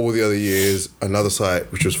then all the other years another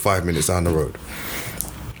site, which was 5 minutes down the road.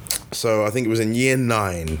 So I think it was in year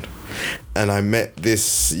 9, and I met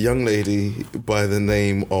this young lady by the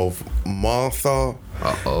name of Martha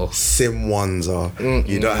Simwanza.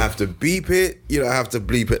 You don't have to beep it. You don't have to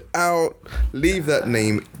bleep it out. Leave that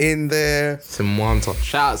name in there. Simwanta.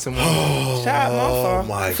 Shout out Simwanta. Shout out Martha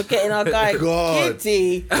my for getting our guy God.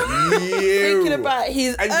 Kitty. Thinking about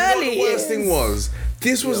his and early you know the worst years. thing was,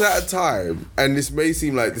 this was at a time, and this may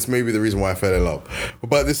seem like this may be the reason why I fell in love,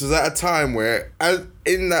 but this was at a time where,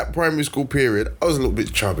 in that primary school period, I was a little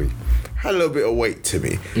bit chubby. Had a little bit of weight to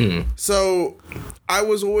me. So I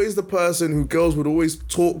was always the person who girls would always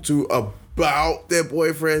talk to about their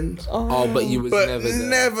boyfriends, Oh, but you was but never there.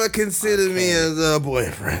 never considered me as a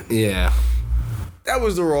boyfriend. Yeah. That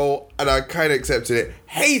was the role, and I kind of accepted it.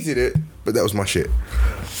 Hated it, but that was my shit.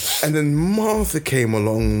 And then Martha came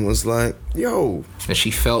along and was like, yo, And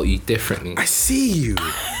she felt you differently. I see you.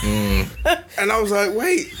 And I was like,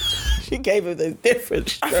 wait, She gave him the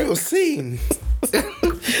different I feel seen.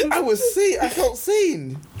 I felt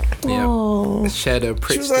seen. Yeah. Shared her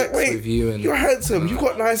prick She was like, sticks wait, with you. And you're handsome. You've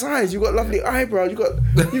got nice eyes. You've got lovely eyebrows.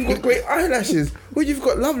 You've got great eyelashes. Well, you've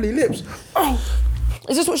got lovely lips. Oh,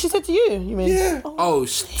 Is this what she said to you? You mean? yeah. oh,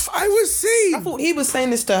 I was seen. I thought he was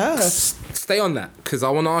saying this to her. stay on that, because I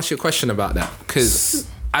want to ask you a question about that. Because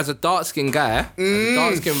as a dark-skinned guy, as a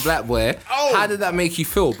dark-skinned black boy, how did that make you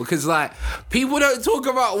feel? Because, like, people don't talk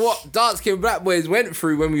about what dark-skinned black boys went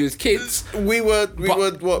through when we was kids. We were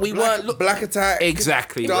what? we Black, weren't Black Attack.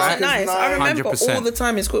 Exactly, Dark right? as Nice. I night. remember 100%. all the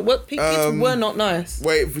time in school. What kids were not nice.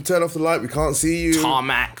 Wait, if we turn off the light, we can't see you.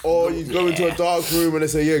 Tarmac. Or you go into a dark room and they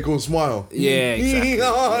say, yeah, go and smile. Yeah, exactly.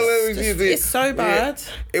 Let me see this. It's so bad.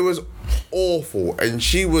 Yeah. It was awful. And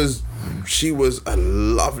she was a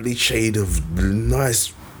lovely shade of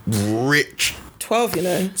nice, rich 12, you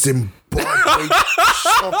know. Zimbabwe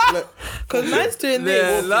chocolate. Because man's doing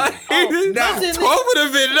Yeah, this. like, now, Imagine 12 would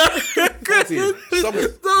have been. Stop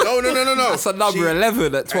it. No. That's a number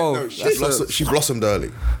 11 at 12. No, she blossomed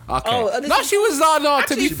early. Okay. Oh, this no, is- she was no.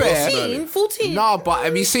 To be Actually, fair, 14. 14. no. But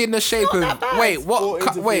have you seen the shape Not of? that bad. Wait, what?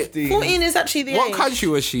 14 to Wait, 15. 14 is actually the what age. country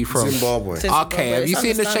was she from? Zimbabwe. Okay, have you It's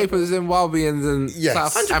seen the shape of Zimbabweans and Yes.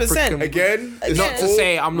 South 100%. African? Again, it's Not to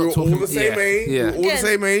say I'm not we're talking- all the same yeah, age. yeah. We're all the Again,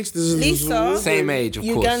 same age. This is Lisa. Same age, of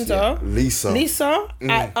course. Uganda. Lisa. Lisa,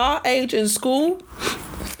 at our age in school,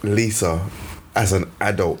 Lisa. as an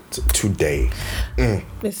adult today.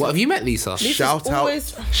 What, have you met Lisa? Shout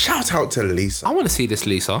out to Lisa. I want to see this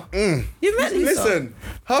Lisa. You've met Lisa. Listen,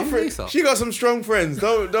 her friend, Lisa? she got some strong friends.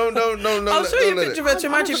 Don't. I'll show you a picture of her to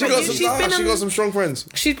imagine. She got some strong friends.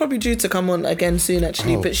 She's probably due to come on again soon,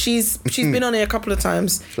 actually. But she's been on here a couple of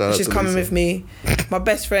times. Shout out She's to coming Lisa. with me. My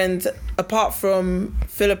best friend, apart from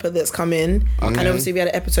Philippa, that's come in, and obviously we had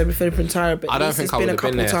an episode with Philippa and Tyra. But I don't Lisa's think I been would a have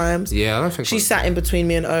been couple there. times. Yeah, I don't think She sat in between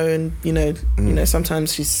me and Owen. You know,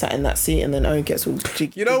 sometimes she's sat in that seat, and then Owen gets all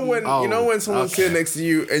jiggy. You know when someone's sitting next to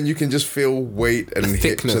you and you can just feel weight and hips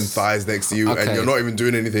thickness. and thighs next to you, Okay. and you're not even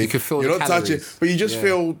doing anything. You can feel you're the not touching, calories. but you just Yeah.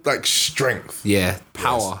 feel like strength. Yeah,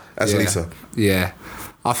 power. That's Yeah. Lisa. Yeah,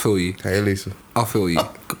 I feel you. Hey, Lisa. I feel you.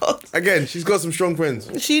 Again, she's got some strong friends.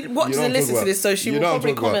 She watches and listens to this, so she will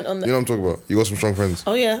probably comment on that. You know what I'm talking about. You got some strong friends.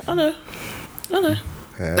 Oh yeah, I know.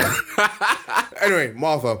 Yeah. Anyway,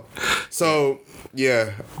 Martha. So,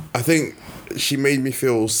 yeah, I think she made me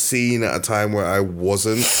feel seen at a time where I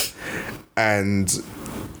wasn't. And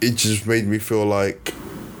it just made me feel like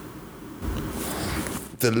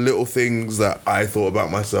the little things that I thought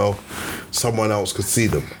about myself, someone else could see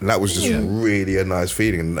them. And that was just really a nice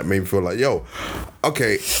feeling. And that made me feel like, yo,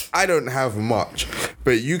 okay, I don't have much,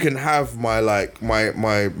 but you can have my Write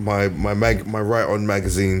On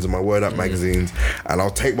magazines and my Word Up magazines, and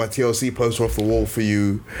I'll take my TLC poster off the wall for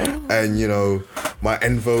you, and you know, my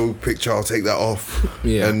En Vogue picture, I'll take that off,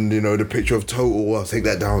 and you know, the picture of Total, I'll take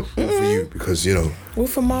that down all for you, because you know, All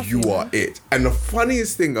for Martha, you are it. And the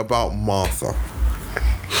funniest thing about Martha,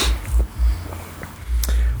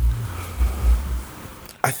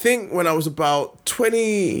 I think when I was about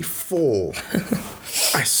 24,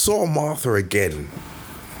 I saw Martha again.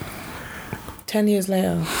 10 years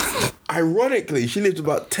later. Ironically, she lived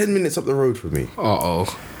about 10 minutes up the road from me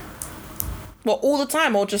Uh-oh. Well, all the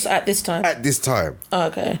time or just at this time? at this time. Oh,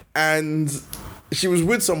 okay. And she was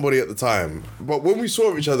with somebody at the time. But when we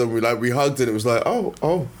saw each other, we hugged and it was like, oh.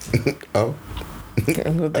 Well,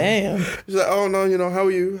 damn. She's like, oh no, you know, how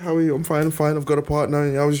are you? I'm fine, I've got a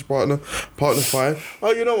partner. How was your partner? Partner's fine.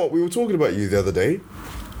 Oh, you know what? We were talking about you the other day.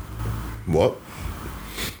 What?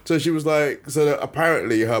 So she was like, so that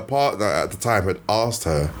apparently her partner at the time had asked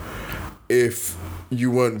her, if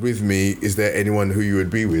you weren't with me, is there anyone who you would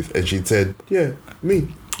be with? And she said, yeah, me.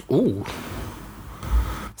 Ooh.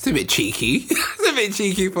 It's a bit cheeky. It's a bit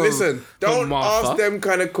cheeky for Listen, don't Martha. ask them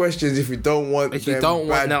kind of questions if you don't want If you them don't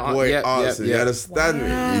want bad no- boy yep, answers. yep. You understand me?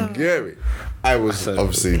 You get me? I was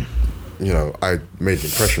obviously, you know, I made an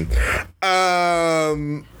impression.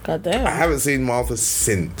 God damn. I haven't seen Martha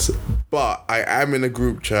since, but I am in a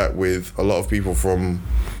group chat with a lot of people from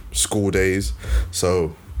school days.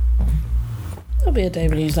 So That'll be a day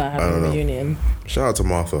when you start having don't a know. reunion. shout out to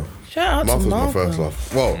Martha. Shout out Martha to was Martha. my first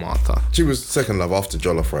love. Well, Martha. she was second love after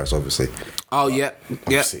Jollof Rice, obviously. Oh, yeah.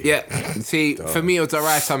 Obviously. Yeah. See, for me, it was the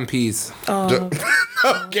rice and peas.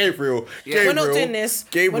 Gabriel. We're not doing this.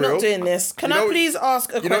 Gabriel. We're not doing this. Can I please ask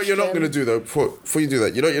a question? You know what you're not going to do, though? Before you do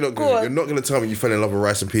that, you know what you're not Go going to do? on. You're not going to tell me you fell in love with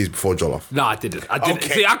rice and peas before Jollof. No, I didn't. Okay.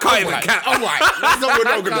 See, I can't even Alright. count. All right. That's not what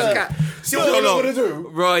we're not going to do. See what we're not going to do?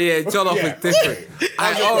 Bro, yeah, Jollof Yeah. is different.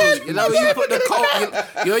 And, you know,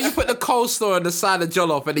 you put the coleslaw on the side of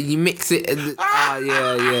Jollof and then you mix it and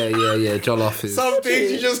yeah, Jollof is. Some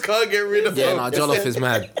things you just can't get rid of. Yeah, no, Jollof is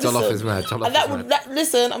mad. Jollof is mad. Jollof And is mad.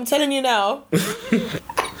 listen, I'm telling you now.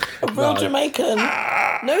 A real Jamaican.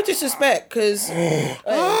 No disrespect, because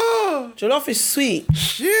jollof is sweet.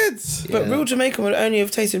 Shit. But real Jamaican would only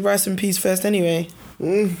have tasted rice and peas first anyway.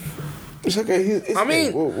 It's okay. It's I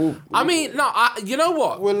mean, okay. you know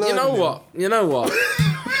what? We're You know what?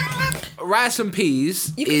 Rice and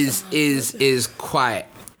peas is quite.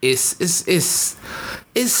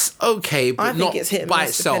 It's okay, but I think not it's hit and by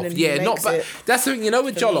miss itself. depending who Yeah, not makes by. it. That's the thing. You know,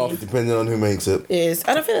 with Jollof. Depending on who makes it. Is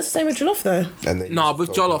I don't think that's the same with jollof though. And then No, with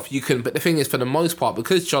Jollof you can, but the thing is, for the most part,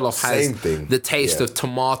 because Jollof has Same thing. the taste Yeah. of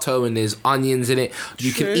tomato and there's onions in it,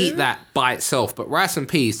 you can True. eat that by itself. But rice and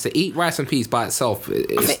peas, to eat rice and peas by itself,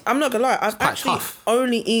 I'm not gonna lie, I've quite actually tough.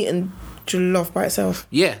 only eaten jollof by itself.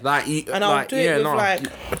 yeah, like you, And I'll like, do it yeah, with no. like you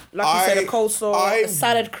said, a coleslaw, a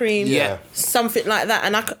salad cream, Yeah. something like that.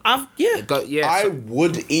 And I've Yeah, I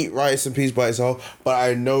would eat rice and peas by itself, but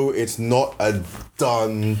I know it's not a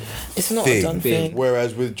done It's not a thing. done thing.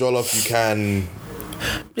 Whereas with Jollof, you can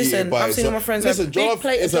Listen, eat it by I've seen all itself. my friends have Listen, a big Jollof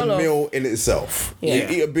plate of is a jollof. meal in itself. Yeah. You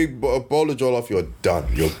eat a big bowl of Jollof, you're done.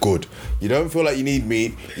 You're good. You don't feel like you need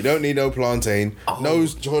meat. You don't need no plantain. No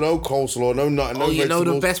coleslaw. No nothing. No Oh, you know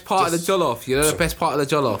the vegetables. best part of the Just- jollof? You know the best part of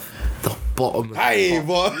the jollof? The bottom. Hey,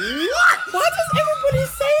 boy. Why does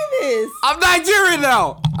everybody say this? I'm Nigerian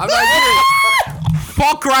now. I'm Nigerian.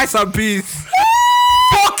 Fuck rice and peas.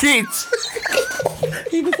 Fuck it.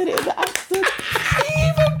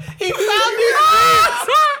 found his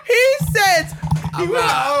roots. He said he went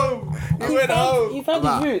home. He went home. You found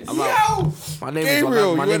his roots. Yo, My name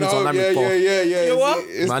Gabriel, is Olamic Paul. Yeah. You what?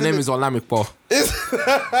 My name is Olamic Paul. I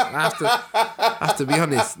have to be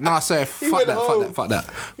honest. No, sorry, fuck that.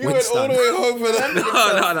 He went all the way home for that.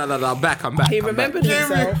 No, I'm back. he remembered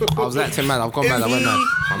himself. I was acting mad. I've gone mad. I went mad.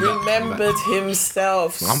 He remembered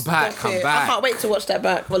himself. I'm back. Stop I'm it. back. I can't wait to watch that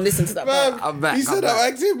back. Well, listen to that Man, back. I'm back. He said I'm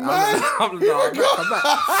I'm acting mad. I'm back.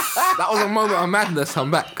 That was a moment of madness.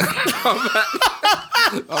 I'm back.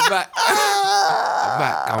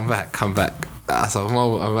 I'm back. That's a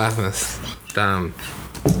moment of madness. Damn.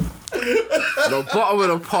 The bottom of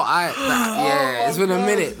the pot, it's been a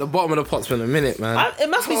minute. The bottom of the pot's been a minute, man. It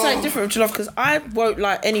must be something different with jollof because I won't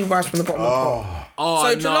like any rice from the bottom of the pot.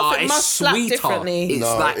 So jollof, it must slap differently.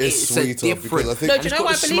 It's sweeter because I think No, do you know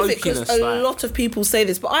why I believe it? Because a lot of people say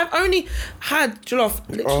this, but I've only had jollof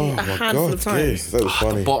literally a handful of times. That was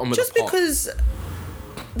funny. Bottom of Just the pot. because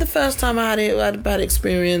the first time I had it, I had a bad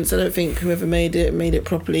experience. I don't think whoever made it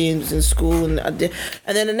properly in school, and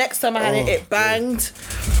then the next time I had it banged,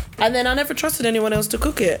 and then I never trusted anyone else to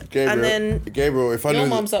cook it. And then Gabriel, if I your knew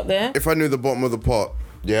mum's up there. If I knew the bottom of the pot,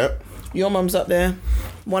 Your mum's up there.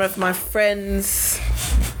 One of my friends,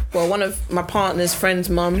 well, one of my partner's friend's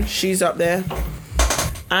mum, she's up there,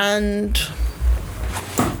 and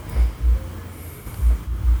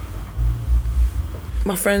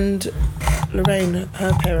my friend Lorraine,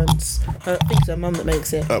 her parents, I think it's her mum that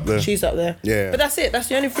makes it. Up there. She's up there. Yeah. But that's it. That's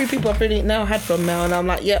the only three people I've really now had from now, and I'm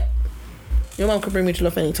like, yep, your mum can bring me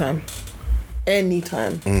jollof anytime.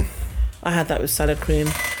 Anytime. I had that with salad cream.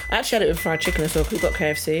 I actually had it with fried chicken as well because we got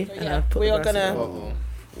KFC. And I put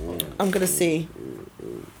I'm gonna see.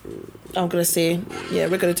 Yeah,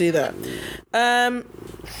 we're gonna do that.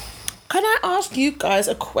 Can I ask you guys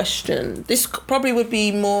a question? This probably would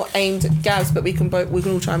be more aimed at Gaz, but we can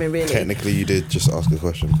all chime in really. technically you did just ask a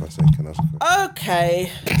question. If I say, can I ask a question?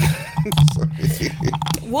 Okay.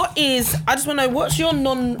 I just want to know, what's your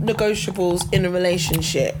non-negotiables in a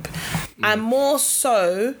relationship? And more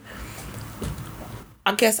so,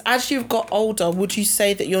 I guess as you've got older, would you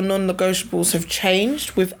say that your non-negotiables have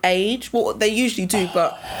changed with age? Well, they usually do,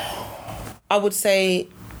 but I would say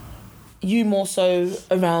you more so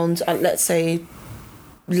around, let's say,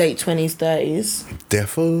 late 20s, 30s.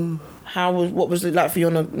 Defo. What was it like for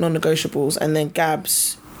your non-negotiables? And then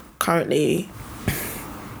Gabs, currently,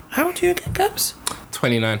 how old are you again, Gabs?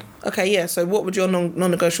 29. Okay, yeah. So what would your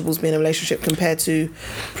non-negotiables be in a relationship compared to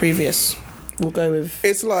previous? We'll go with...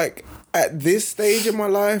 It's like, at this stage in my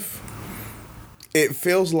life, it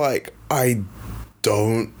feels like I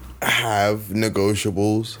don't have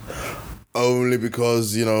negotiables. Only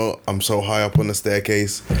because, I'm so high up on the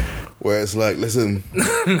staircase where it's like, listen,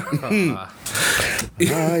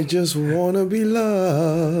 I just want to be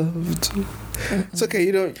loved. It's okay,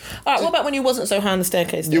 you don't... All right, what about when you wasn't so high on the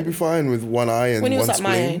staircase then? You'll be fine with one eye and when you one was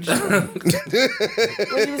like spleen. my age.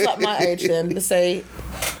 When you was like my age then, let's say,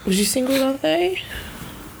 was you single the other day?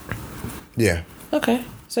 Yeah. Okay.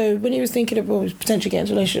 So when you was thinking of potentially getting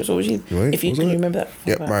into relationships, what was you... Wait, can you remember that?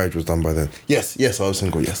 Yeah, marriage was done by then. Yes, I was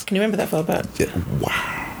single, yes. Can you remember that far back? Yeah.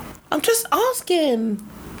 Wow. I'm just asking.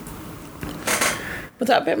 Was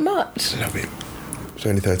that a bit much? A little bit. It's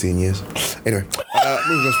only 13 years. Anyway,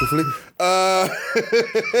 moving on swiftly.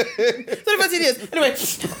 It's only 13 years. Anyway.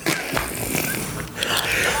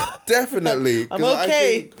 Definitely. I'm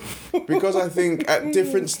okay. Because I think at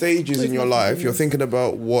different stages in your life, you're thinking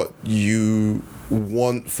about what you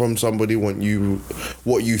want from somebody, what you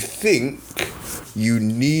think you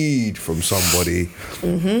need from somebody,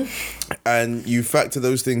 and you factor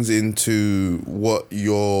those things into what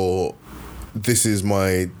your this is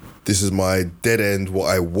my dead end, what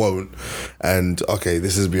I won't, and okay,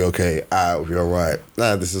 this is be okay. You're right.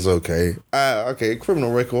 Nah, this is okay. Okay,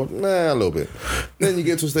 criminal record. Nah, a little bit. Then you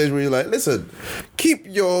get to a stage where you're like, listen, keep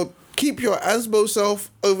your Asbo self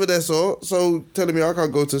over there, so telling me I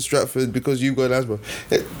can't go to Stratford because you've got an Asbo.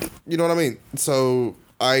 You know what I mean? So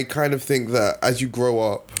I kind of think that as you grow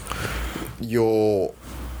up, the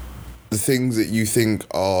things that you think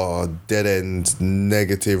are dead end,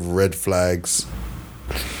 negative red flags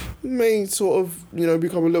may sort of,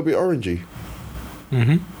 become a little bit orangey.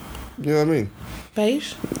 You know what I mean?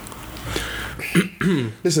 Beige?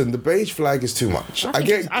 Listen, the beige flag is too much. I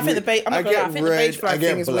think the beige flag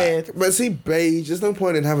thing is weird. But see, beige, there's no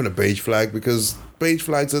point in having a beige flag because beige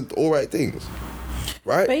flags are all right things.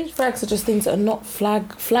 right? Beige flags are just things that are not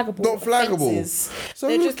flaggable. Not flaggable. offences. So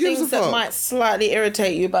They're who just gives things a that fuck? might slightly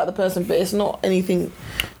irritate you about the person, but it's not anything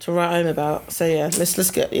to write home about. So yeah,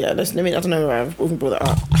 let's get I don't know where I've even brought that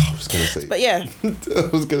up. I was gonna say. But yeah, I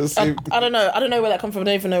was gonna say. I don't know where that comes from. I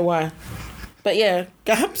don't even know why. But yeah,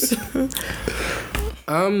 Gabs.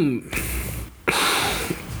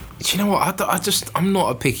 Do you know what? I'm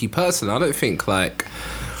not a picky person. I don't think I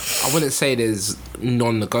wouldn't say there's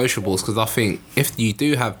non-negotiables, because I think if you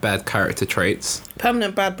do have bad character traits,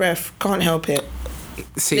 Permanent bad breath, can't help it.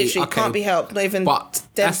 see, Literally okay, can't be helped. Not even. but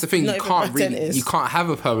that's the thing. not You even can't my dentist. you can't have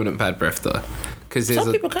a permanent bad breath though, because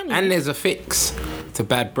Some people can, and there's a fix to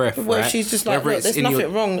bad breath. Well, right? she's just like, Whether look, it's there's in nothing your-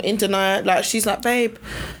 wrong. In denial, like she's like, babe,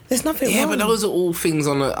 there's nothing Yeah, wrong. but those are all things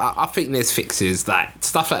on I think there's fixes, like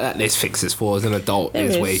stuff like that. There's fixes for as an adult. There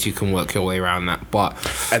There's is. ways you can work your way around that. But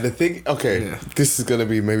And the thing, this is gonna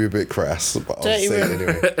be maybe a bit crass, but I'll Dirty say it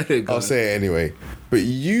room. anyway. Go I'll on. say it anyway. But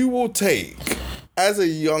you will take, as a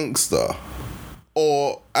youngster,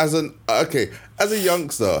 or as a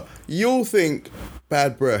youngster, you'll think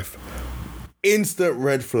bad breath, instant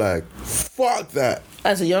red flag. Fuck that.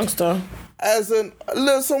 As a youngster, As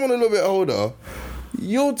someone a little bit older,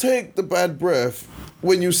 you'll take the bad breath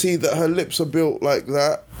when you see that her lips are built like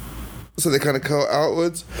that, so they kind of curl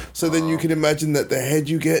outwards. So then you can imagine that the head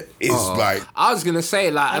you get is like. I was gonna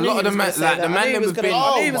say, like, a lot of the men, like the man them have been.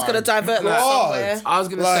 I knew he was Oh gonna my divert that God. somewhere. I was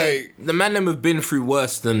gonna say the man them have been through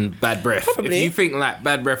worse than bad breath. Probably. If you think like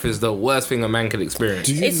bad breath is the worst thing a man can experience,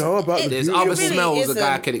 Do you know about the there's beauty other of really smells a guy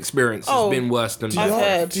isn't. can experience Oh, has been worse than I've bad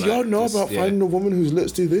heard. breath. Do y'all know about finding a woman whose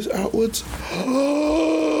lips do this outwards?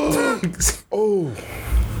 Oh.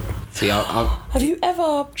 See, Have you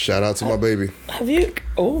ever? Shout out to my baby. Have you?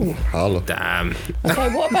 Oh. Holla. damn.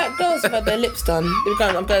 Okay. What about girls who've had their lips done?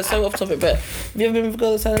 I'm going so off topic, but have you ever been with a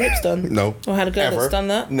girl that's had her lips done? No. Or had a girl Ever. that's done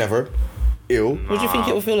that? Never. Ew. What do you think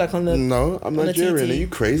it will feel like on the? No, I'm On a Nigerian. TT. Are you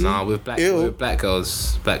crazy? Nah, with black Ew.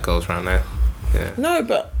 girls around there. Yeah. No,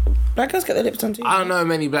 but black girls get their lips done too. I don't know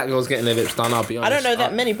many black girls getting their lips done. I'll be honest. I don't know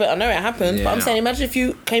that many, but I know it happened. But I'm Yeah. saying, imagine if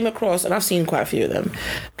you came across, and I've seen quite a few of them,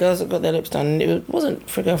 girls that got their lips done. And it wasn't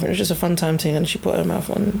for a girlfriend; it was just a fun time thing, and she put her mouth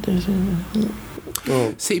on.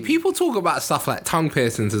 Oh. See, people talk about stuff like tongue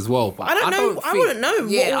piercings as well, but I don't know. I wouldn't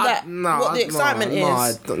know what the excitement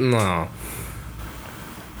is. No.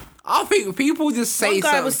 I think people just say One guy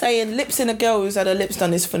something. was saying lips in a girl who's had her lips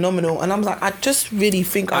done is phenomenal, and I was like, I just really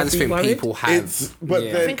think I I'd just be think worried. people have. But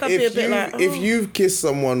yeah. then I think I'd be a if bit you like, if oh. you've kissed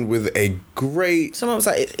someone with a great Someone was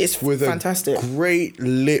like, it's with fantastic. a great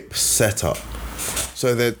lip setup,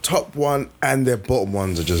 so their top one and their bottom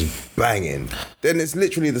ones are just banging, then it's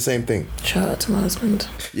literally the same thing. Shout out to my husband.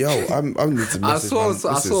 Yo, I need to I message saw. my missus.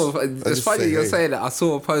 I It's just funny say, you're hey. saying that. I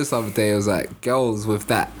saw a post the other day. It was like girls with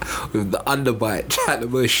the underbite chat the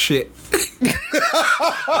most shit.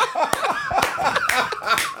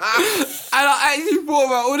 And I actually thought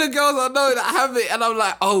about all the girls I know that have it, and I'm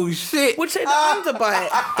like, oh shit. Would say the underbite.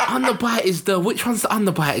 The underbite is which one's the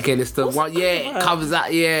underbite again? It's the one, yeah, it underbite? covers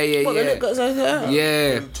that, yeah, What, the lip goes over there?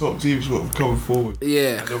 yeah, Top teams sort of coming forward.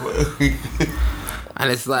 yeah. And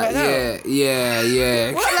it's like, Like that?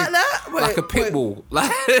 yeah. What, like that? Wait, Like a pit bull. Like,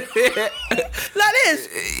 Like this?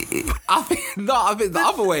 I think the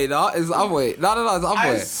other way, no? It's the other way. No, it's the other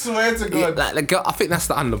way. swear to Yeah, like the girl, I think that's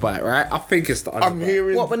the underbite, right? I think it's the underbite. I'm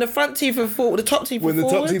hearing What, when the front teeth are forward, the top teeth when are the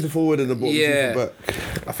forward? top teeth are forward and the bottom Yeah. teeth are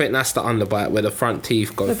back. I think that's the underbite where the front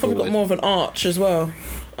teeth go They've probably forward. got more of an arch as well.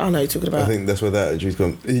 I know you're talking about. I think that's where the attitude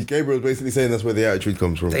comes. Gabriel's basically saying that's where the attitude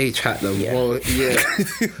comes from. They chat them. Yeah. Well, yeah.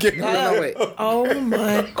 No, wait. Oh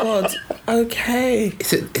my god. Okay.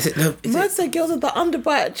 Is it Man said girls with the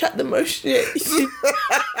underbite chat the most shit.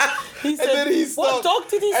 He said, And then he what stopped. dog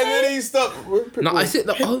did he say? And then he stopped. No, I said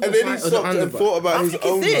the overbite And then he or the stopped and underbite. thought about I his think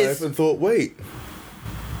it's own this. life and thought, wait.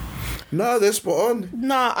 No, they're spot on.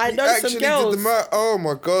 Nah, I know Actually some did girls. the math. Oh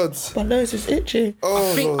my god. My nose is itchy.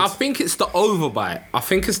 Oh I Lord. think it's the overbite. I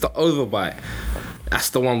think it's the overbite. That's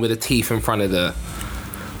the one with the teeth in front of the.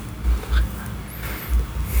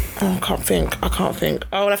 Oh, I can't think.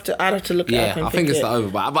 I'd have to look Yeah, it up and I think it's it. the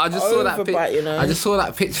overbite. But I just saw that Overbite, picture. you know. I just saw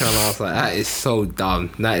that picture and I was like, that is so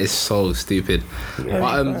dumb. That is so stupid.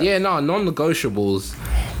 But yeah, no, non-negotiables.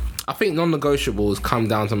 I think non-negotiables come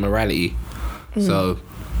down to morality. So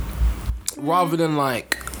rather than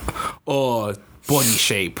like, body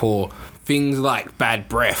shape or things like bad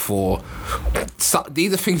breath or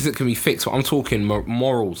these are things that can be fixed. But I'm talking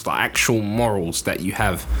morals, like actual morals that you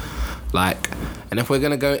have Like, and if we're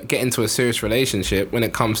gonna get into a serious relationship, when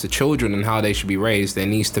it comes to children and how they should be raised, there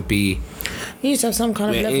needs to be. You need to have some kind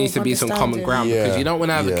of level. There needs to be some common ground because you don't want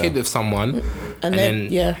to have a kid with someone, and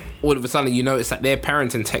then all of a sudden you notice that their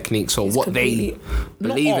parenting techniques or what they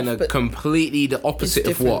believe in are completely the opposite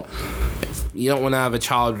of what. You don't want to have a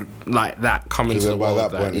child like that coming to the world. By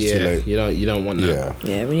that point, it's too late. You don't want that.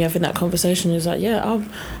 Yeah, when you're having that conversation, it's like,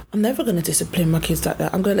 I'm never going to discipline my kids like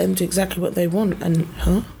that. I'm going to let them do exactly what they want. And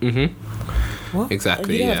what?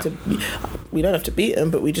 Exactly. We don't have to beat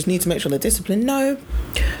them, but we just need to make sure they're disciplined. No,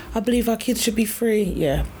 I believe our kids should be free.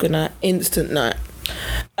 Yeah, good night, instant night.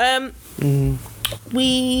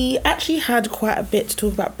 We actually had quite a bit to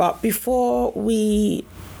talk about, but before we,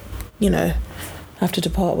 have to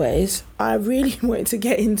depart ways, I really wanted to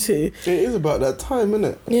get into... It is about that time, isn't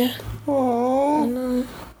it? Yeah. Oh,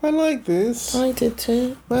 I like this. I did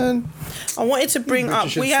too. Man. I wanted to bring up... You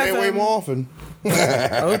should stay away more often.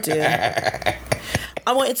 Oh dear.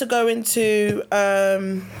 I wanted to go into...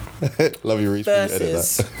 Love you, Reese.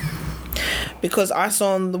 Verses. Because I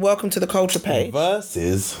saw on the Welcome to the Culture page...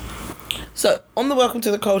 Verses? So, on the Welcome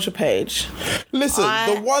to the Culture page... Listen,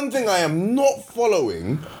 the one thing I am not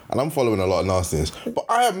following, and I'm following a lot of nastiness, but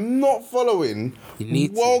I am not following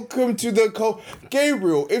Welcome to the Culture...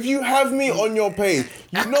 Gabriel, if you have me on your page,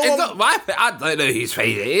 you know it's not my page. I don't know whose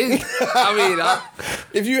page it is. I mean...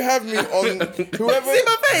 If you have me on... Whoever... See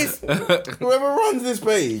my face? Whoever runs this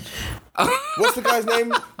page... What's the guy's name?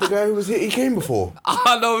 The guy who was here, he came before.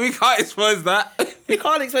 Oh no, we can't expose that. We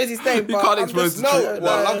can't expose his name. We can't expose the truth.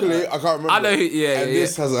 Well, luckily I can't remember. I know who.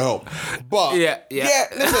 This hasn't helped. But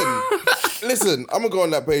listen. I'm gonna go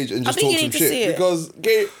on that page and just talk some shit because.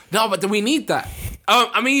 No, but do we need that?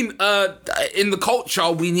 I mean, in the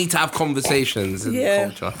culture, we need to have conversations. In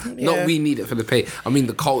the culture, not we need it for the page. I mean,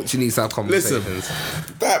 the culture needs to have conversations.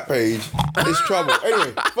 Listen, that page is trouble.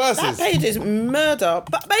 Anyway, verses. That page is murder.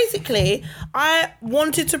 But basically, I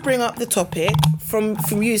wanted to bring up the topic from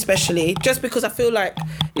you, especially, just because I feel like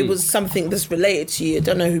it was something that's related to you. I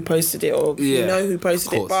don't know who posted it or you know who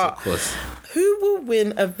posted it, but who will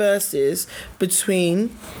win a versus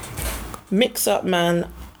between Mix Up Man,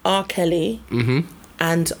 R. Kelly,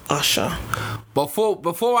 and Usher?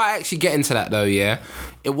 Before I actually get into that though,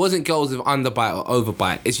 it wasn't girls with underbite or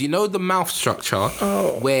overbite. It's the mouth structure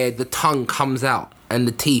where the tongue comes out and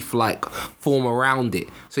the teeth like form around it.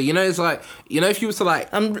 So it's like if you were to like,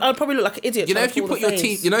 I'd probably look like an idiot. If you put your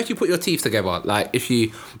teeth, if you put your teeth together, like if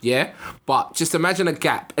you, but just imagine a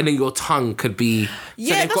gap and then your tongue could be.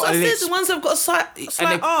 Yeah, that's what I said. The ones that've got a slight arch.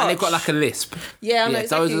 And they've got like a lisp. Yeah, I know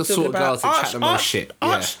exactly. Those are the sort of girls that chat the most shit.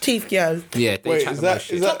 Arch teeth girl. Yeah, they chat the most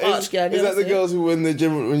shit. Is that the girls who when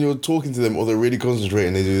you're talking to them or they're really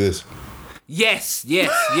concentrating, they do this? Yes.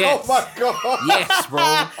 Oh my God. Yes,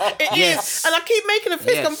 bro. It is. And I keep making a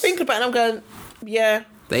fist. I'm thinking about it and I'm going, yeah.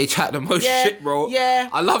 They chat the most shit, bro. Yeah.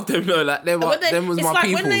 I love them though. Like them was my like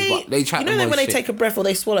peoples, but they chat the most shit. When they take a breath or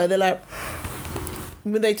they swallow, they're like,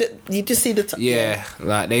 when they you just see the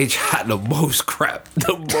like they chat the most crap.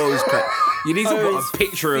 You need to put a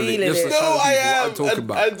picture of it just to show people what I'm talking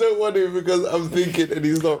about. I don't want to because I'm thinking and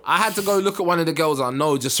he's not. I had to go look at one of the girls I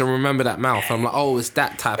know just to remember that mouth. I'm like, oh, it's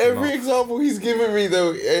that type of mouth. Every example he's giving me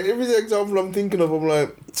though, every example I'm thinking of, I'm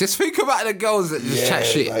like, just think about the girls that just chat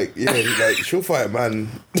shit. Like she'll fight, man.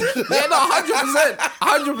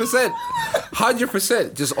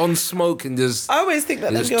 100%. Just on smoke and just. I always think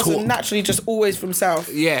that the girls are naturally just always from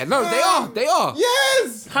South. Yeah, no, they are.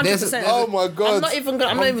 Yes, 100%. Oh my God.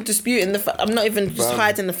 I'm not even disputing the fact. I'm not even just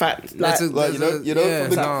hiding the fact. Like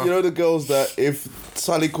the girls that if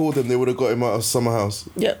Sally called them, they would have got him out of summer house.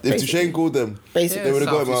 Yeah. If Duchesne called them, basically they would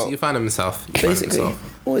have got him out. You find him in South. Basically,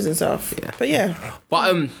 always in South. Yeah. But yeah.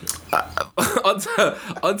 But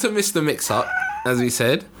onto Mr. Mix Up, as we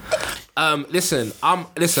said. Listen, I'm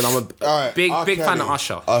a big fan of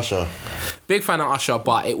Usher. Big fan of Usher,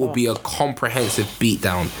 but it would be a comprehensive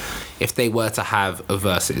beatdown if they were to have a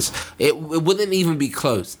versus. It wouldn't even be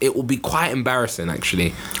close. It would be quite embarrassing,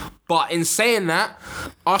 actually. But in saying that,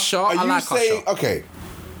 Usher, I like Usher. Okay.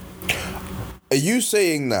 Are you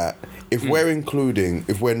saying that if we're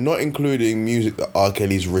not including music that R.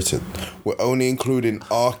 Kelly's written, we're only including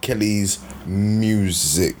R. Kelly's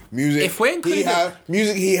music? If we're including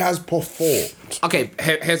music he has performed. Okay,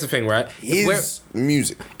 here's the thing, right? His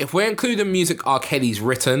music. If we're including music R. Kelly's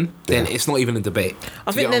written, then it's not even a debate.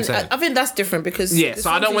 I think that's different because so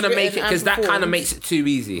I don't want to make it because that kind of makes it too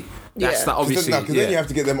easy. That's obviously because then you have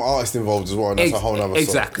to get them artists involved as well, and that's a whole other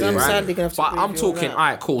exactly song. right. But I'm talking, all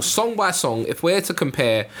right, cool, song by song. If we're to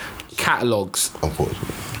compare catalogs, unfortunately,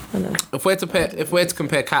 I know. If we're to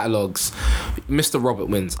compare catalogs, Mr. Robert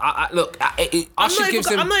wins. Usher gives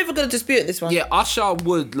him. I'm not even going to dispute this one. Yeah, Usher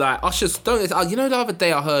would like Usher's. Don't you know the other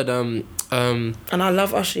day I heard and I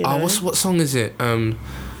love Usher. You know? What song is it? It's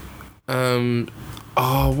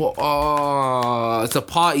a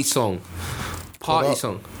party song.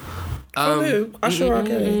 Song. From who? Usher or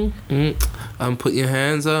Kelly? Put your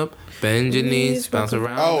hands up, bend your knees, bounce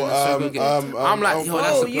around. I'm like,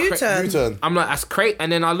 that's a U-turn. I'm like, that's great.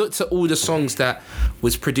 And then I looked at all the songs that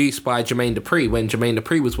was produced by Jermaine Dupri when Jermaine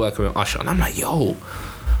Dupri was working with Usher, and I'm like, yo,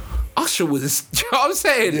 Usher was, you know what I'm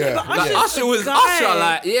saying? Yeah. Like, Usher was Usher,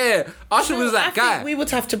 like, yeah. Usher was that guy. Think we would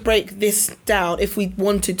have to break this down if we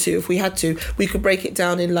wanted to, if we had to. We could break it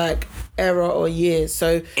down in like era or years.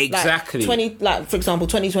 So exactly, for example,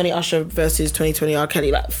 2020 Usher versus 2020 R.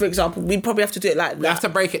 Kelly. Like for example, we'd probably have to do it like that. We have to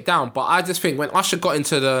break it down. But I just think when Usher got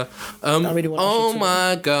into the I really want oh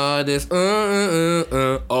my God, it's I'm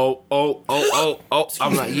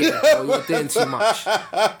like, yeah, bro, you're doing too much.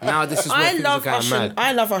 Now this is where things are going mad.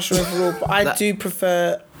 I love Usher overall, but I do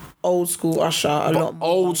prefer old school Usher a lot more.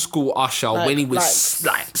 Old school Usher, when he was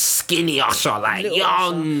like skinny Usher, like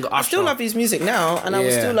young Usher. I still love his music now, and I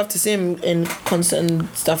would still love to see him in concert and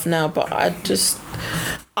stuff now, but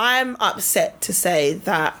I'm upset to say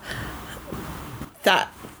that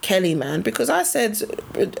Kelly man, because I said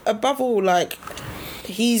above all, like,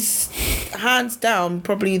 he's hands down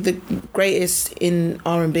probably the greatest in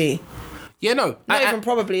R&B. Yeah, no. Not even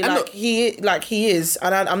probably. He is.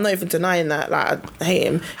 And I'm not even denying that. Like, I hate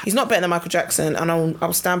him. He's not better than Michael Jackson. And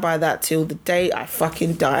I'll stand by that till the day I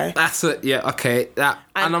fucking die. That's it. Yeah, okay. And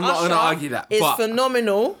I'm not going to argue that. It's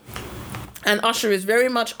phenomenal. And Usher is very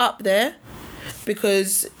much up there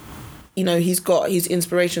because, you know, he's got his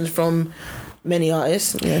inspirations from many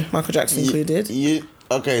artists. Yeah, Michael Jackson included.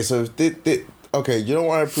 Okay, so... Okay, you know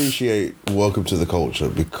what I appreciate Welcome to the Culture?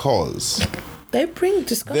 Because... They bring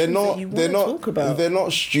discussions that you want to talk about. They're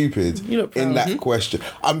not stupid in that question.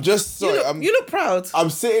 I'm just sorry. You look proud. I'm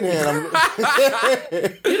sitting here and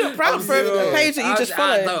you look proud for the page that you just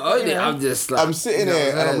followed. I'm just like, I'm sitting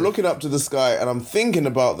here and I'm looking up to the sky and I'm thinking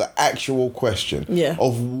about the actual question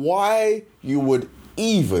of why you would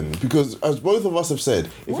even, because as both of us have said,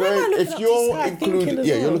 if you're including,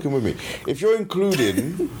 you're looking with me. If you're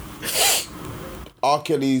including R.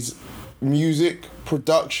 Kelly's music,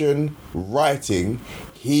 production, writing,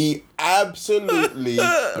 he absolutely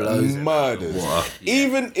murders.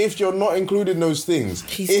 Even if you're not including those things,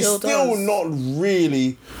 it's still not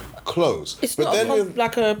really close. It's but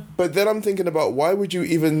then I'm thinking about, why would you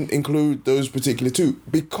even include those particular two?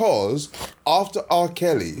 Because after R.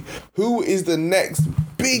 Kelly, who is the next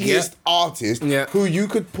biggest artist who you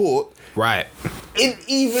could put in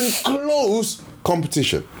even close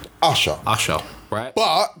competition? Usher. Right.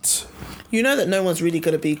 But you know that no one's really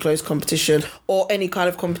going to be close competition or any kind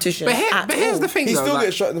of competition. But here's the thing, he still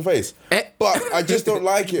gets shot in the face. But I just don't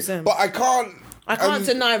like it. But I can't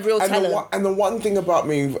deny real talent. And the one thing about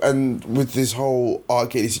me and with this whole R.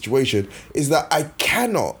 Kelly situation is that I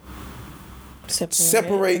cannot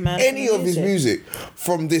separate any of his music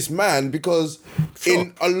from this man, because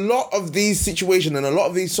in a lot of these situations and a lot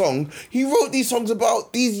of these songs, he wrote these songs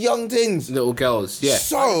about these young things, little girls. Yeah.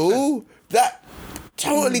 So that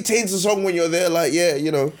totally taints the song when you're there, like, you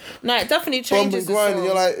know. No, it definitely changes the song. And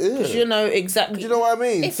you're like, because you know exactly. Do you know what I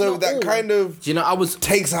mean? So that kind of,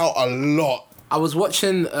 takes out a lot. I was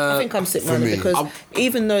watching. I think I'm sick minded because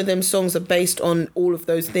even though them songs are based on all of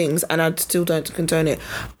those things, and I still don't condone it,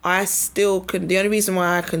 I still can. The only reason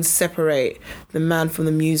why I can separate the man from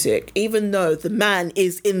the music, even though the man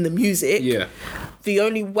is in the music, the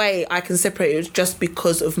only way I can separate it is just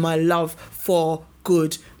because of my love for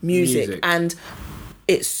good music. And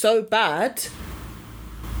it's so bad,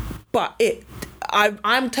 but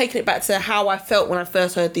I'm taking it back to how I felt when I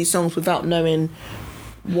first heard these songs without knowing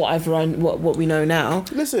what we know now.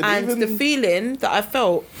 Listen, and the feeling that I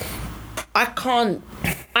felt, I can't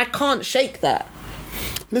shake that.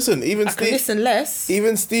 Listen, even I can listen less.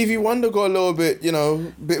 Even Stevie Wonder got a little bit,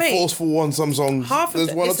 forceful on some songs.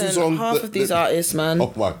 There's one or two songs. Half of these artists, man.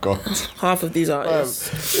 Oh my God. Half of these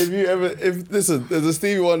artists. Listen, there's a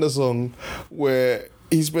Stevie Wonder song where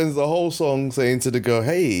he spends the whole song saying to the girl,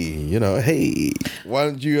 hey,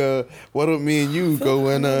 why don't me and you go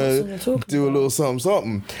and do a little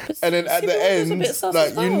something. And then at the end,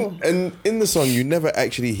 and in the song, you never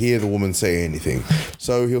actually hear the woman say anything.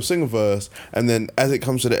 So he'll sing a verse, and then as it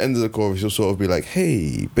comes to the end of the chorus, he'll sort of be like,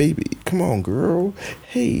 hey, baby, come on, girl.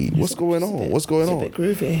 Hey, what's going on? What's going on? It's a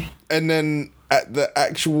bit groovy. And then at the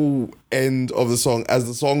actual end of the song, as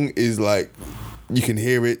the song is like, you can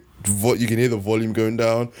hear it, you can hear the volume going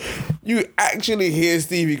down, you actually hear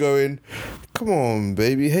Stevie going, "Come on,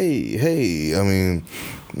 baby, hey, I mean,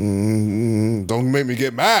 don't make me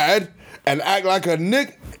get mad and act like a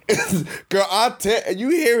nick." Girl, and you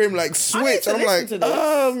hear him like switch, and I'm like,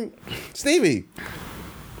 Stevie,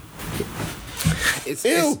 It's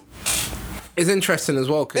interesting as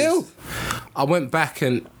well because I went back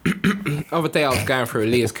and the other day I was going through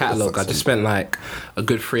Aaliyah's catalogue. I just spent like a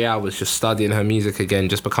good 3 hours just studying her music again,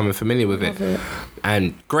 just becoming familiar with it.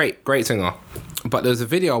 And great singer. But there was a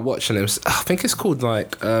video I watched and I think it's called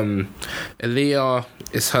like Aaliyah,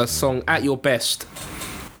 it's her song At Your Best.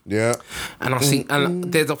 Yeah. And I see,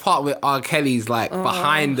 and there's a part where R. Kelly's like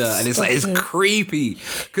behind her, and it's like it's creepy.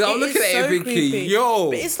 Because I'm looking at it and thinking, yo,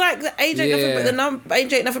 but it's like the age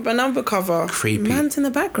ain't nothing but a number cover. Creepy. Man's in the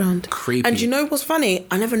background. Creepy. And you know what's funny?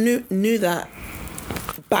 I never knew that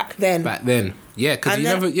back then. Yeah, because you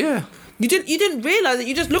never, You didn't realise it.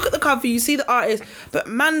 You just look at the cover, you see the artist, but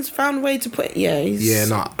man's found a way to put.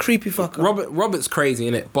 He's creepy fucker. Robert's crazy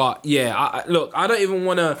in it, but I don't even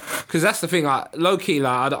want to, because that's the thing. Low key,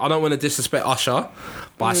 like I don't want to disrespect Usher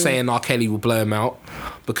by saying R. Kelly will blow him out,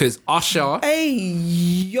 because Usher.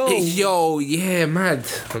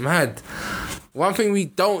 Mad. One thing we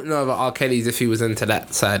don't know about R. Kelly is if he was into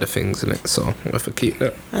that side of things, innit? So we'll have to keep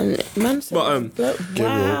that. And man said, wow.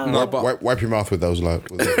 Wipe your mouth with those words.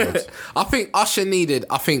 I think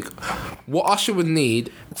what Usher would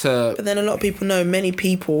need to. But then a lot of people know many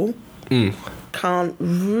people can't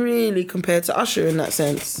really compare to Usher in that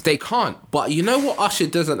sense. They can't. But you know what Usher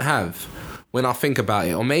doesn't have? When I think about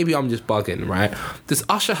it, or maybe I'm just bugging, right? Does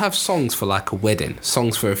Usher have songs for like a wedding,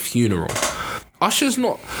 songs for a funeral? Usher's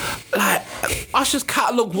not like Usher's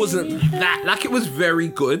catalogue wasn't that like it was very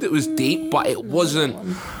good, it was deep, but it wasn't.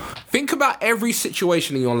 Think about every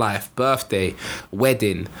situation in your life: birthday,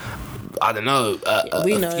 wedding, I don't know,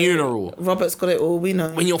 a funeral. Robert's got it all. We know.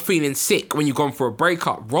 When you're feeling sick, when you're going for a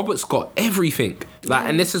breakup, Robert's got everything. Like,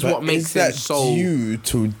 and this is what makes him so. Is that due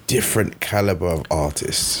to different caliber of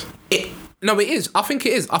artists? No, it is. I think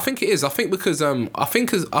it is. I think because I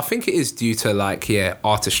think it is due to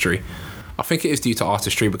artistry. I think it is due to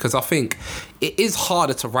artistry because I think it is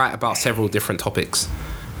harder to write about several different topics.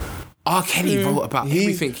 R. Kelly wrote about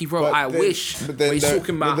everything. He wrote "I Wish." But then he's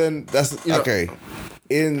talking about. But then that's okay.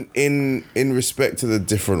 In respect to the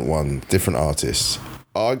different artists,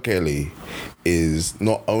 R. Kelly is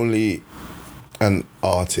not only an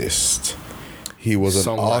artist. He was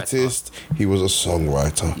an artist. He was a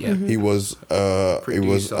songwriter. Yeah. He was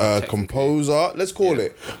a composer. Let's call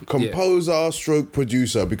it composer stroke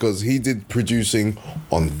producer because he did producing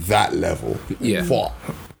on that level for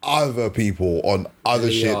other people on other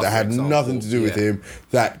shit that had nothing to do with him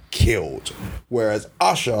that killed. Whereas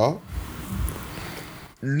Usher,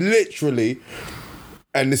 literally,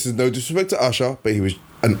 and this is no disrespect to Usher, but he was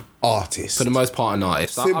an artist. For the most part, an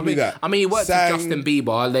artist. Simply that. I mean, he worked with Justin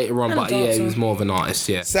Bieber later on, but he was more of an artist,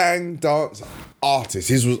 Sang, dance, artist.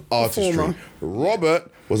 His was artistry. Performer.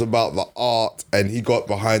 Robert was about the art, and he got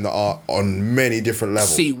behind the art on many different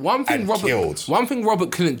levels. See, one thing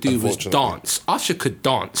Robert couldn't do was dance. Usher could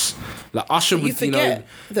dance. Like, Usher would,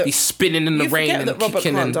 be spinning in the rain and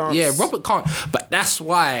kicking. Robert can't. But that's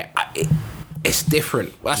why... It's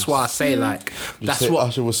different. That's why I say that's what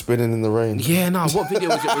Usher was spinning in the rain. Yeah, no. What video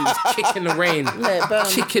was it? Where he was kicking the rain,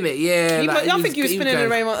 kicking it. Yeah, I think he was spinning in the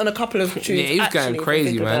rain on a couple of tunes. Yeah, he was going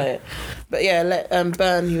crazy, man. But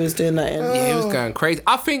Burn, he was doing that. Yeah, he was going crazy.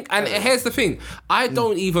 I think, and here's the thing: I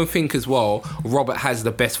don't even think as well Robert has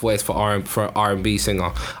the best voice for R&B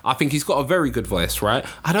singer. I think he's got a very good voice, right?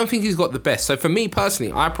 I don't think he's got the best. So for me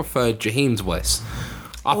personally, I prefer Jaheim's voice.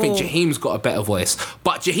 I think Jaheim's got a better voice,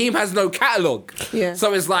 but Jaheim has no catalogue. Yeah.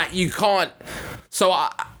 So it's like you can't. So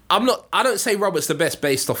I don't say Robert's the best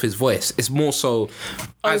based off his voice. It's more so,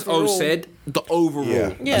 as O said, the overall.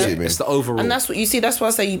 Yeah. It's the overall. And that's what you see. That's why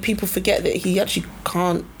I say people forget that he actually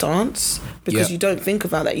can't dance because you don't think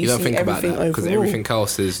about that. You don't think about that because everything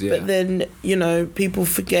else is. Yeah. But then people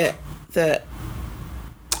forget that.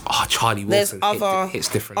 Charlie Wilson hits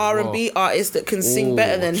different. R&B artists that can sing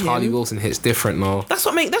better than him. Charlie Wilson hits different, no. That's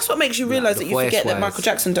what makes you realise that you forget that Michael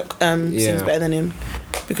Jackson sings better than him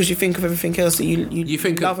because you think of everything else that you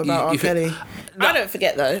love about R. Kelly. I don't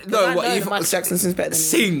forget though. No, Michael Jackson sings better than him.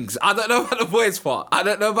 Sings. I don't know about the voice part. He's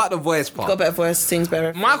got a better voice. Sings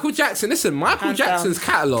better. Michael Jackson. Listen, Michael Jackson's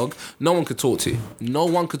catalogue. No one could talk to. No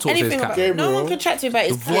one could talk to his catalogue. No one could chat to you about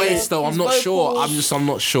his voice though. I'm not sure. I'm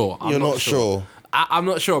not sure. You're not sure. I'm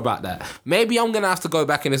not sure about that. Maybe I'm gonna have to go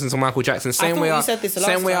back and listen to Michael Jackson. Same way I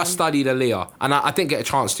studied Aaliyah, and I didn't get a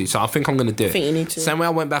chance to, so I think I'm gonna do it. I think you need to. Same way I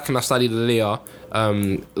went back and I studied Aaliyah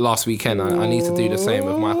last weekend. I need to do the same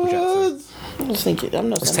with Michael Jackson. I'm just thinking. I'm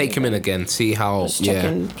not. Let's take him in again. See how. Just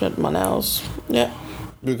checking my nails. Yeah.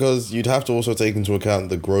 Because you'd have to also take into account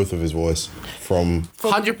the growth of his voice from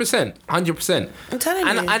 100%. I'm telling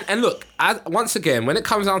you. And look, once again, when it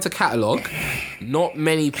comes down to catalogue, not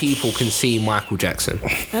many people can see Michael Jackson.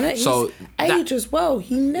 And his age as well.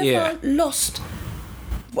 He never lost.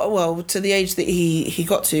 Well, to the age that he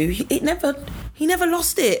got to, he never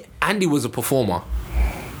lost it. And he was a performer.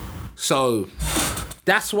 So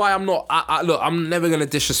that's why I'm not. Look, I'm never gonna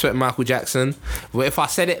disrespect Michael Jackson. But if I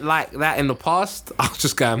said it like that in the past, I was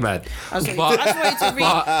just going mad. Your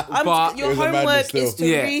homework is to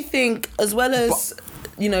rethink as well as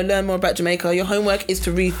learn more about Jamaica. Your homework is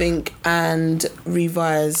to rethink and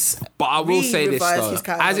revise. But I will say this though,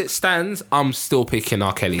 as it stands, I'm still picking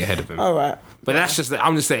R. Kelly ahead of him. All right. But that's just,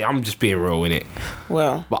 I'm just being real in it.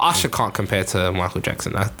 Well. But Usher can't compare to Michael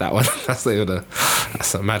Jackson. That one, that's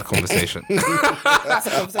a mad conversation.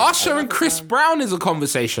 Usher and Chris Brown is a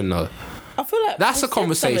conversation though. I feel like that's a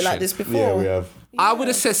conversation like this before. Yeah, we have. I would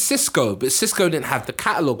have said Cisco, but Cisco didn't have the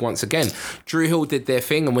catalogue once again. Drew Hill did their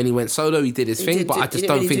thing, and when he went solo, he did his thing, but I just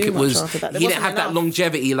don't think it was... He didn't have that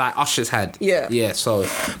longevity like Usher's had. Yeah. Yeah, so...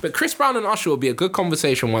 But Chris Brown and Usher will be a good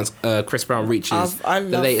conversation once Chris Brown reaches the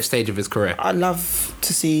later stage of his career. I'd love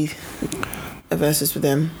to see a versus with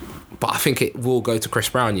them. But I think it will go to Chris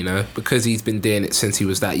Brown, because he's been doing it since he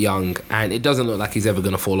was that young, and it doesn't look like he's ever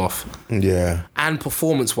going to fall off. Yeah. And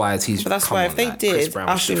performance-wise, he's... But that's why if they did,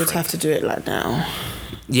 Usher would have to do it like now.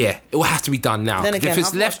 Yeah, it will have to be done now. Then again, if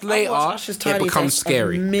it's left later, it becomes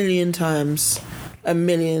scary. A million times. I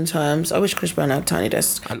wish Chris Brown had Tiny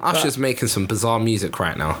Desk. And Usher's making some bizarre music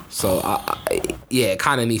right now. So, it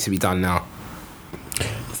kind of needs to be done now.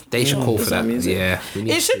 They should call for that. Music. Yeah.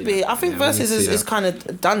 It should be. I think Versus is kind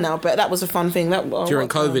of done now, but that was a fun thing. During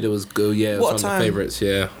COVID, it was good. Yeah, it was one of the favourites.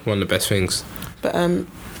 Yeah, one of the best things. But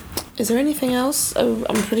is there anything else? Oh,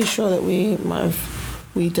 I'm pretty sure that we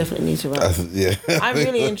definitely need to wrap. Yeah. I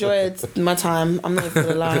really enjoyed my time. I'm not even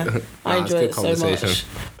going to lie. I enjoyed it so much.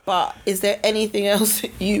 But is there anything else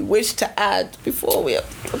you wish to add before we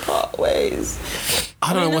part ways?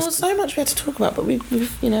 I don't know. There was so much we had to talk about, but we've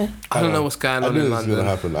I don't know what's going on in London. I knew this was going to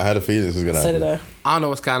happen. I had a feeling this was going to happen. So did I don't know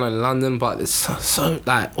what's going on in London, but it's so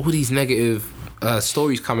like all these negative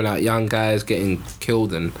stories coming out, young guys getting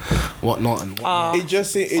killed and whatnot and whatnot.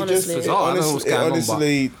 Honestly,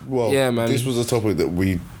 yeah, man. This was a topic that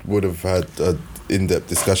we would have had an in-depth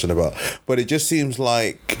discussion about, but it just seems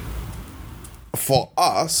like for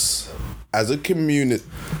us as a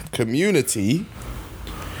community,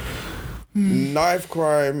 knife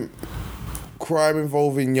crime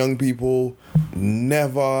involving young people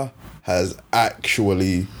never has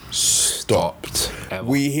actually stopped.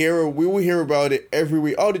 We will hear about it every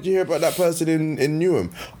week. Oh, did you hear about that person in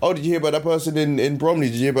Newham? Oh, did you hear about that person in Bromley?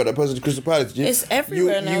 Did you hear about that person in Crystal Palace? It's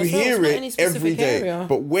everywhere now. You hear it every day. Area.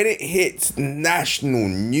 But when it hits national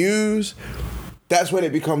news, that's when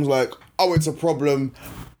it becomes like, oh, it's a problem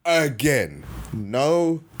again.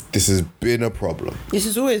 No, this has been a problem. This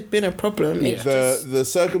has always been a problem. Yeah. The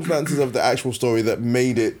circumstances of the actual story that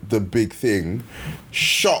made it the big thing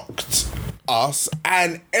shocked us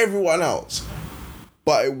and everyone else.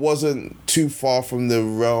 But it wasn't too far from the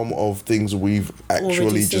realm of things we've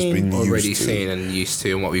actually just been seen and used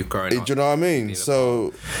to and what we've grown up. Do you know what I mean?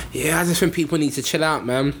 So yeah, I just think people need to chill out,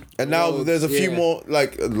 man. And now there's a few more,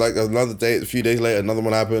 like another day, a few days later, another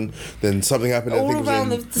one happened. Then something happened. All around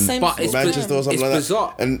the same. But it's Manchester or something like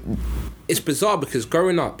bizarre. that. And it's bizarre because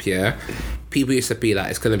growing up, people used to be like,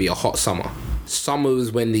 it's going to be a hot summer. Summer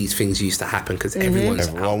was when these things used to happen because everyone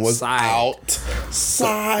was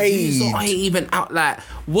outside. These aren't even out. Like,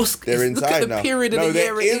 they're inside. Look at the period of the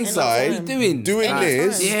year they're inside doing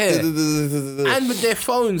this. Yeah, and with their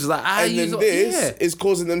phones, like, and then this is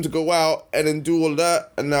causing them to go out and then do all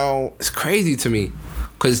that, and now it's crazy to me.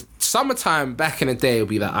 Because summertime back in the day will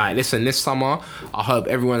be like, all right, listen, this summer, I hope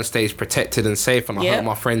everyone stays protected and safe, and I hope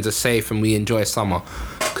my friends are safe and we enjoy summer.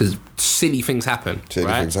 Because silly things happen.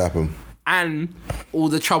 Things happen. And all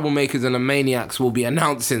the troublemakers and the maniacs will be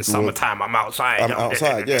announcing summertime, I'm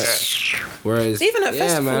outside. Yeah. Whereas even at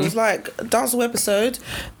festivals, like Dancehall Episode,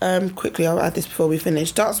 quickly I'll add this before we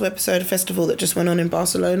finish. Dancehall Episode, a festival that just went on in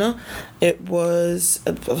Barcelona. It was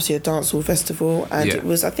obviously a dancehall festival, and it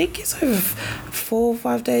was, I think it's over 4 or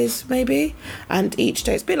 5 days maybe. And each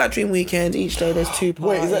day, it's a bit like Dream Weekend, each day there's 2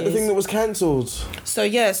 parties. Wait, is that the thing that was cancelled?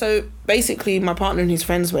 So basically my partner and his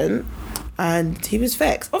friends went, and he was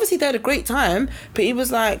vexed. Obviously, they had a great time, but he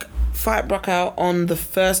was like, fight broke out on the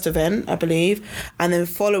first event, I believe. And then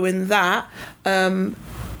following that,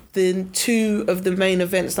 the two of the main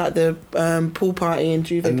events, like the pool party and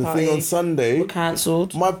Juve And the party, thing on Sunday, were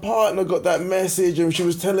cancelled. my partner got that message and she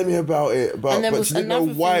was telling me about it, but she didn't know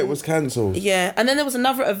why it was cancelled. Yeah, and then there was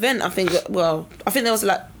another event. I think there was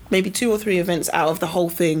like maybe 2 or 3 events out of the whole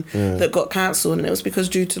thing that got cancelled, and it was because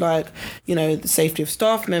due to like, you know, the safety of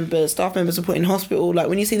staff members were put in hospital. Like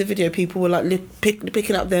when you see the video, people were like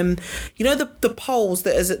picking up them, you know, the poles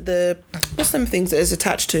that is at the, what's them things that is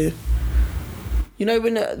attached to, you know,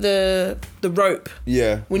 when the rope,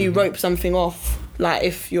 when you rope something off, like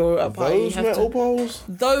if you're a party, those metal poles,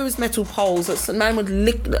 those metal poles that man would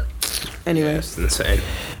lick. Anyway, That's insane.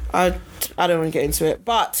 I don't want to get into it,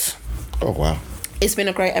 but oh wow, it's been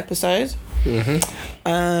a great episode.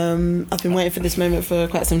 I've been waiting for this moment for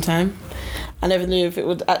quite some time. I never knew if it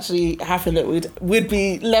would actually happen that we'd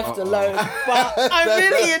be left alone, but I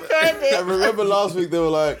really enjoyed it. I remember last week they were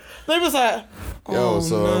like, They was like, oh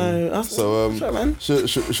no. Sorry, man.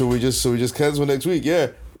 should we just cancel next week? Yeah.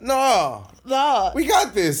 Nah, we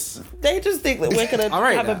got this. They just think that we're gonna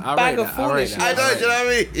have a bag of foolishness. I know, do you know what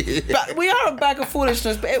I mean? But we are a bag of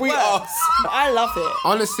foolishness, but it works. I love it.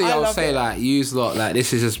 Honestly, I'll say like, use lot, like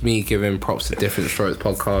this is just me giving props to Different Strokes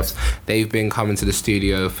podcast. They've been coming to the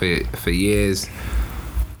studio for years,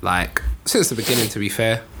 like since the beginning. To be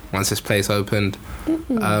fair, once this place opened,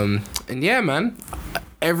 and yeah, man.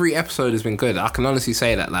 Every episode has been good. I can honestly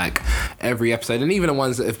say that, like, every episode, and even the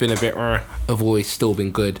ones that have been a bit have always still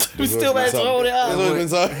been good. We still managed to hold it up.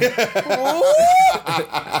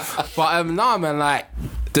 But nah, man, like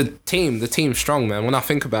the team's strong, man. When I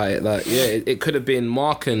think about it, like, yeah, it could have been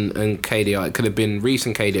Mark and KDR, it could have been Reese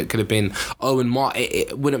and KDR, it could have been Owen Mark.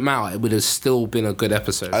 It wouldn't matter. It would have still been a good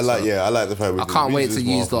episode. I like the fact I can't wait to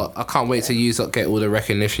use that. I can't wait to use that. Get all the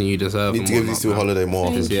recognition you deserve. Need to give these two a holiday more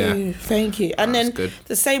often. Thank you. And then good.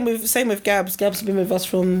 the same with Gabs. Gabs has been with us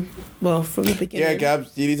from the beginning. Yeah,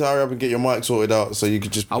 Gabs, you need to hurry up and get your mic sorted out so you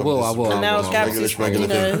could just. I will. And now Gabs is,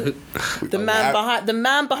 the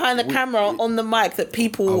man behind the camera on the mic that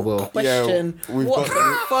people question what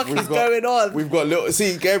the fuck is going on. We've got little.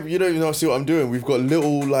 See, Gab, you don't even know see what I'm doing. We've got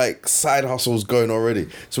little like side hustles going already.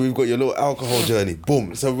 So we've got your little alcohol journey.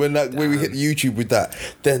 Boom. So when we hit YouTube with that,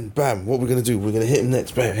 then bam, what we're gonna do? We're gonna hit him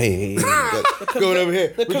next. Bam. Hey. Going over here.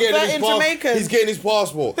 The converting Jamaican. He's getting his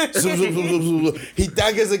passport. He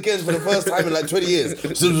daggers again for the first time in like 20 years.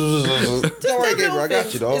 Don't worry, Gabriel, I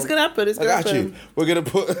got you, dog. It's gonna happen. I got you. We're gonna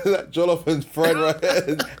put that jollof and fried rice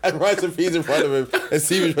and rice and peas in front of him and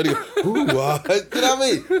see who's ready to go. Ooh, you know what I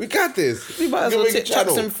mean? We got this. We might as well chuck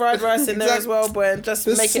some fried rice in there as well, boy, and just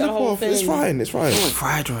make it a whole thing. It's fine.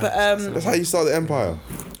 Fried rice. But that's how you start the empire.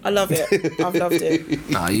 I love it. I've loved it.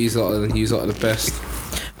 Nah, you lot are the best.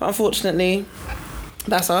 But unfortunately,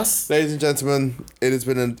 that's us. Ladies and gentlemen, it has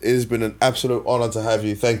been an absolute honour to have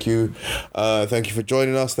you. Thank you. Thank you for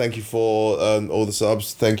joining us. Thank you for all the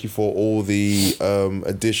subs. Thank you for all the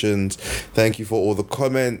additions. Thank you for all the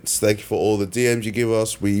comments. Thank you for all the DMs you give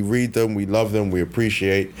us. We read them. We love them. We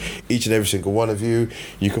appreciate each and every single one of you.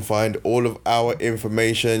 You can find all of our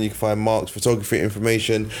information. You can find Mark's photography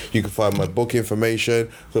information. You can find my book information.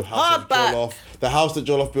 Hardback. The house that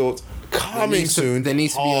Jollof built. Coming soon. There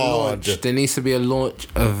needs to be a launch. There needs to be a launch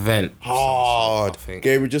event. Hard.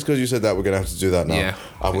 Gabriel, just because you said that, we're going to have to do that now. Yeah.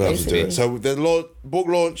 I'm going to have to do it. So the book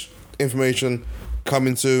launch information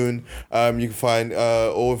coming soon. You can find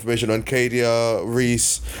all information on Kadia,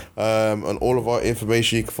 Reese, on all of our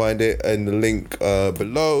information. You can find it in the link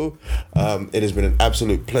below. It has been an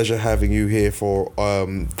absolute pleasure having you here for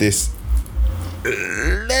this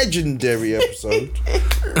legendary episode.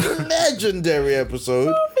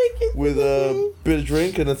 With a bit of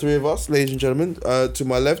drink and the three of us, ladies and gentlemen. To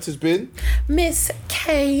my left has been Miss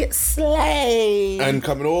K Slay. And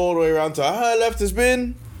coming all the way around to her left has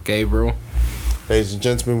been Gabriel. Ladies and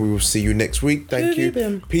gentlemen, we will see you next week. Thank you.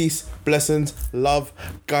 Been? Peace, blessings, love,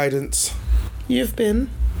 guidance. You've been.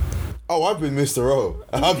 Oh, I've been Mr. O.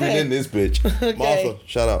 I've been in this bitch. Okay. Martha,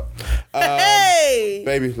 shout out. Hey!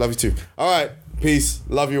 Baby, love you too. All right. Peace.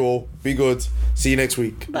 Love you all. Be good. See you next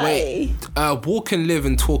week. Bye. Wait. Walk and live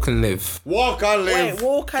and talk and live. Walk and live. Wait,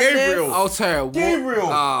 walk and Gabriel. live. I'll tell you. Gabriel.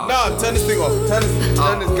 Oh, nah, turn this thing off. Turn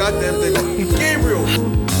this goddamn thing off. Gabriel.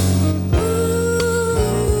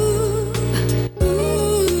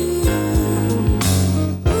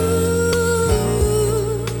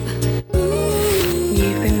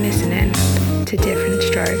 You've been listening to Different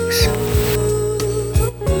Strokes.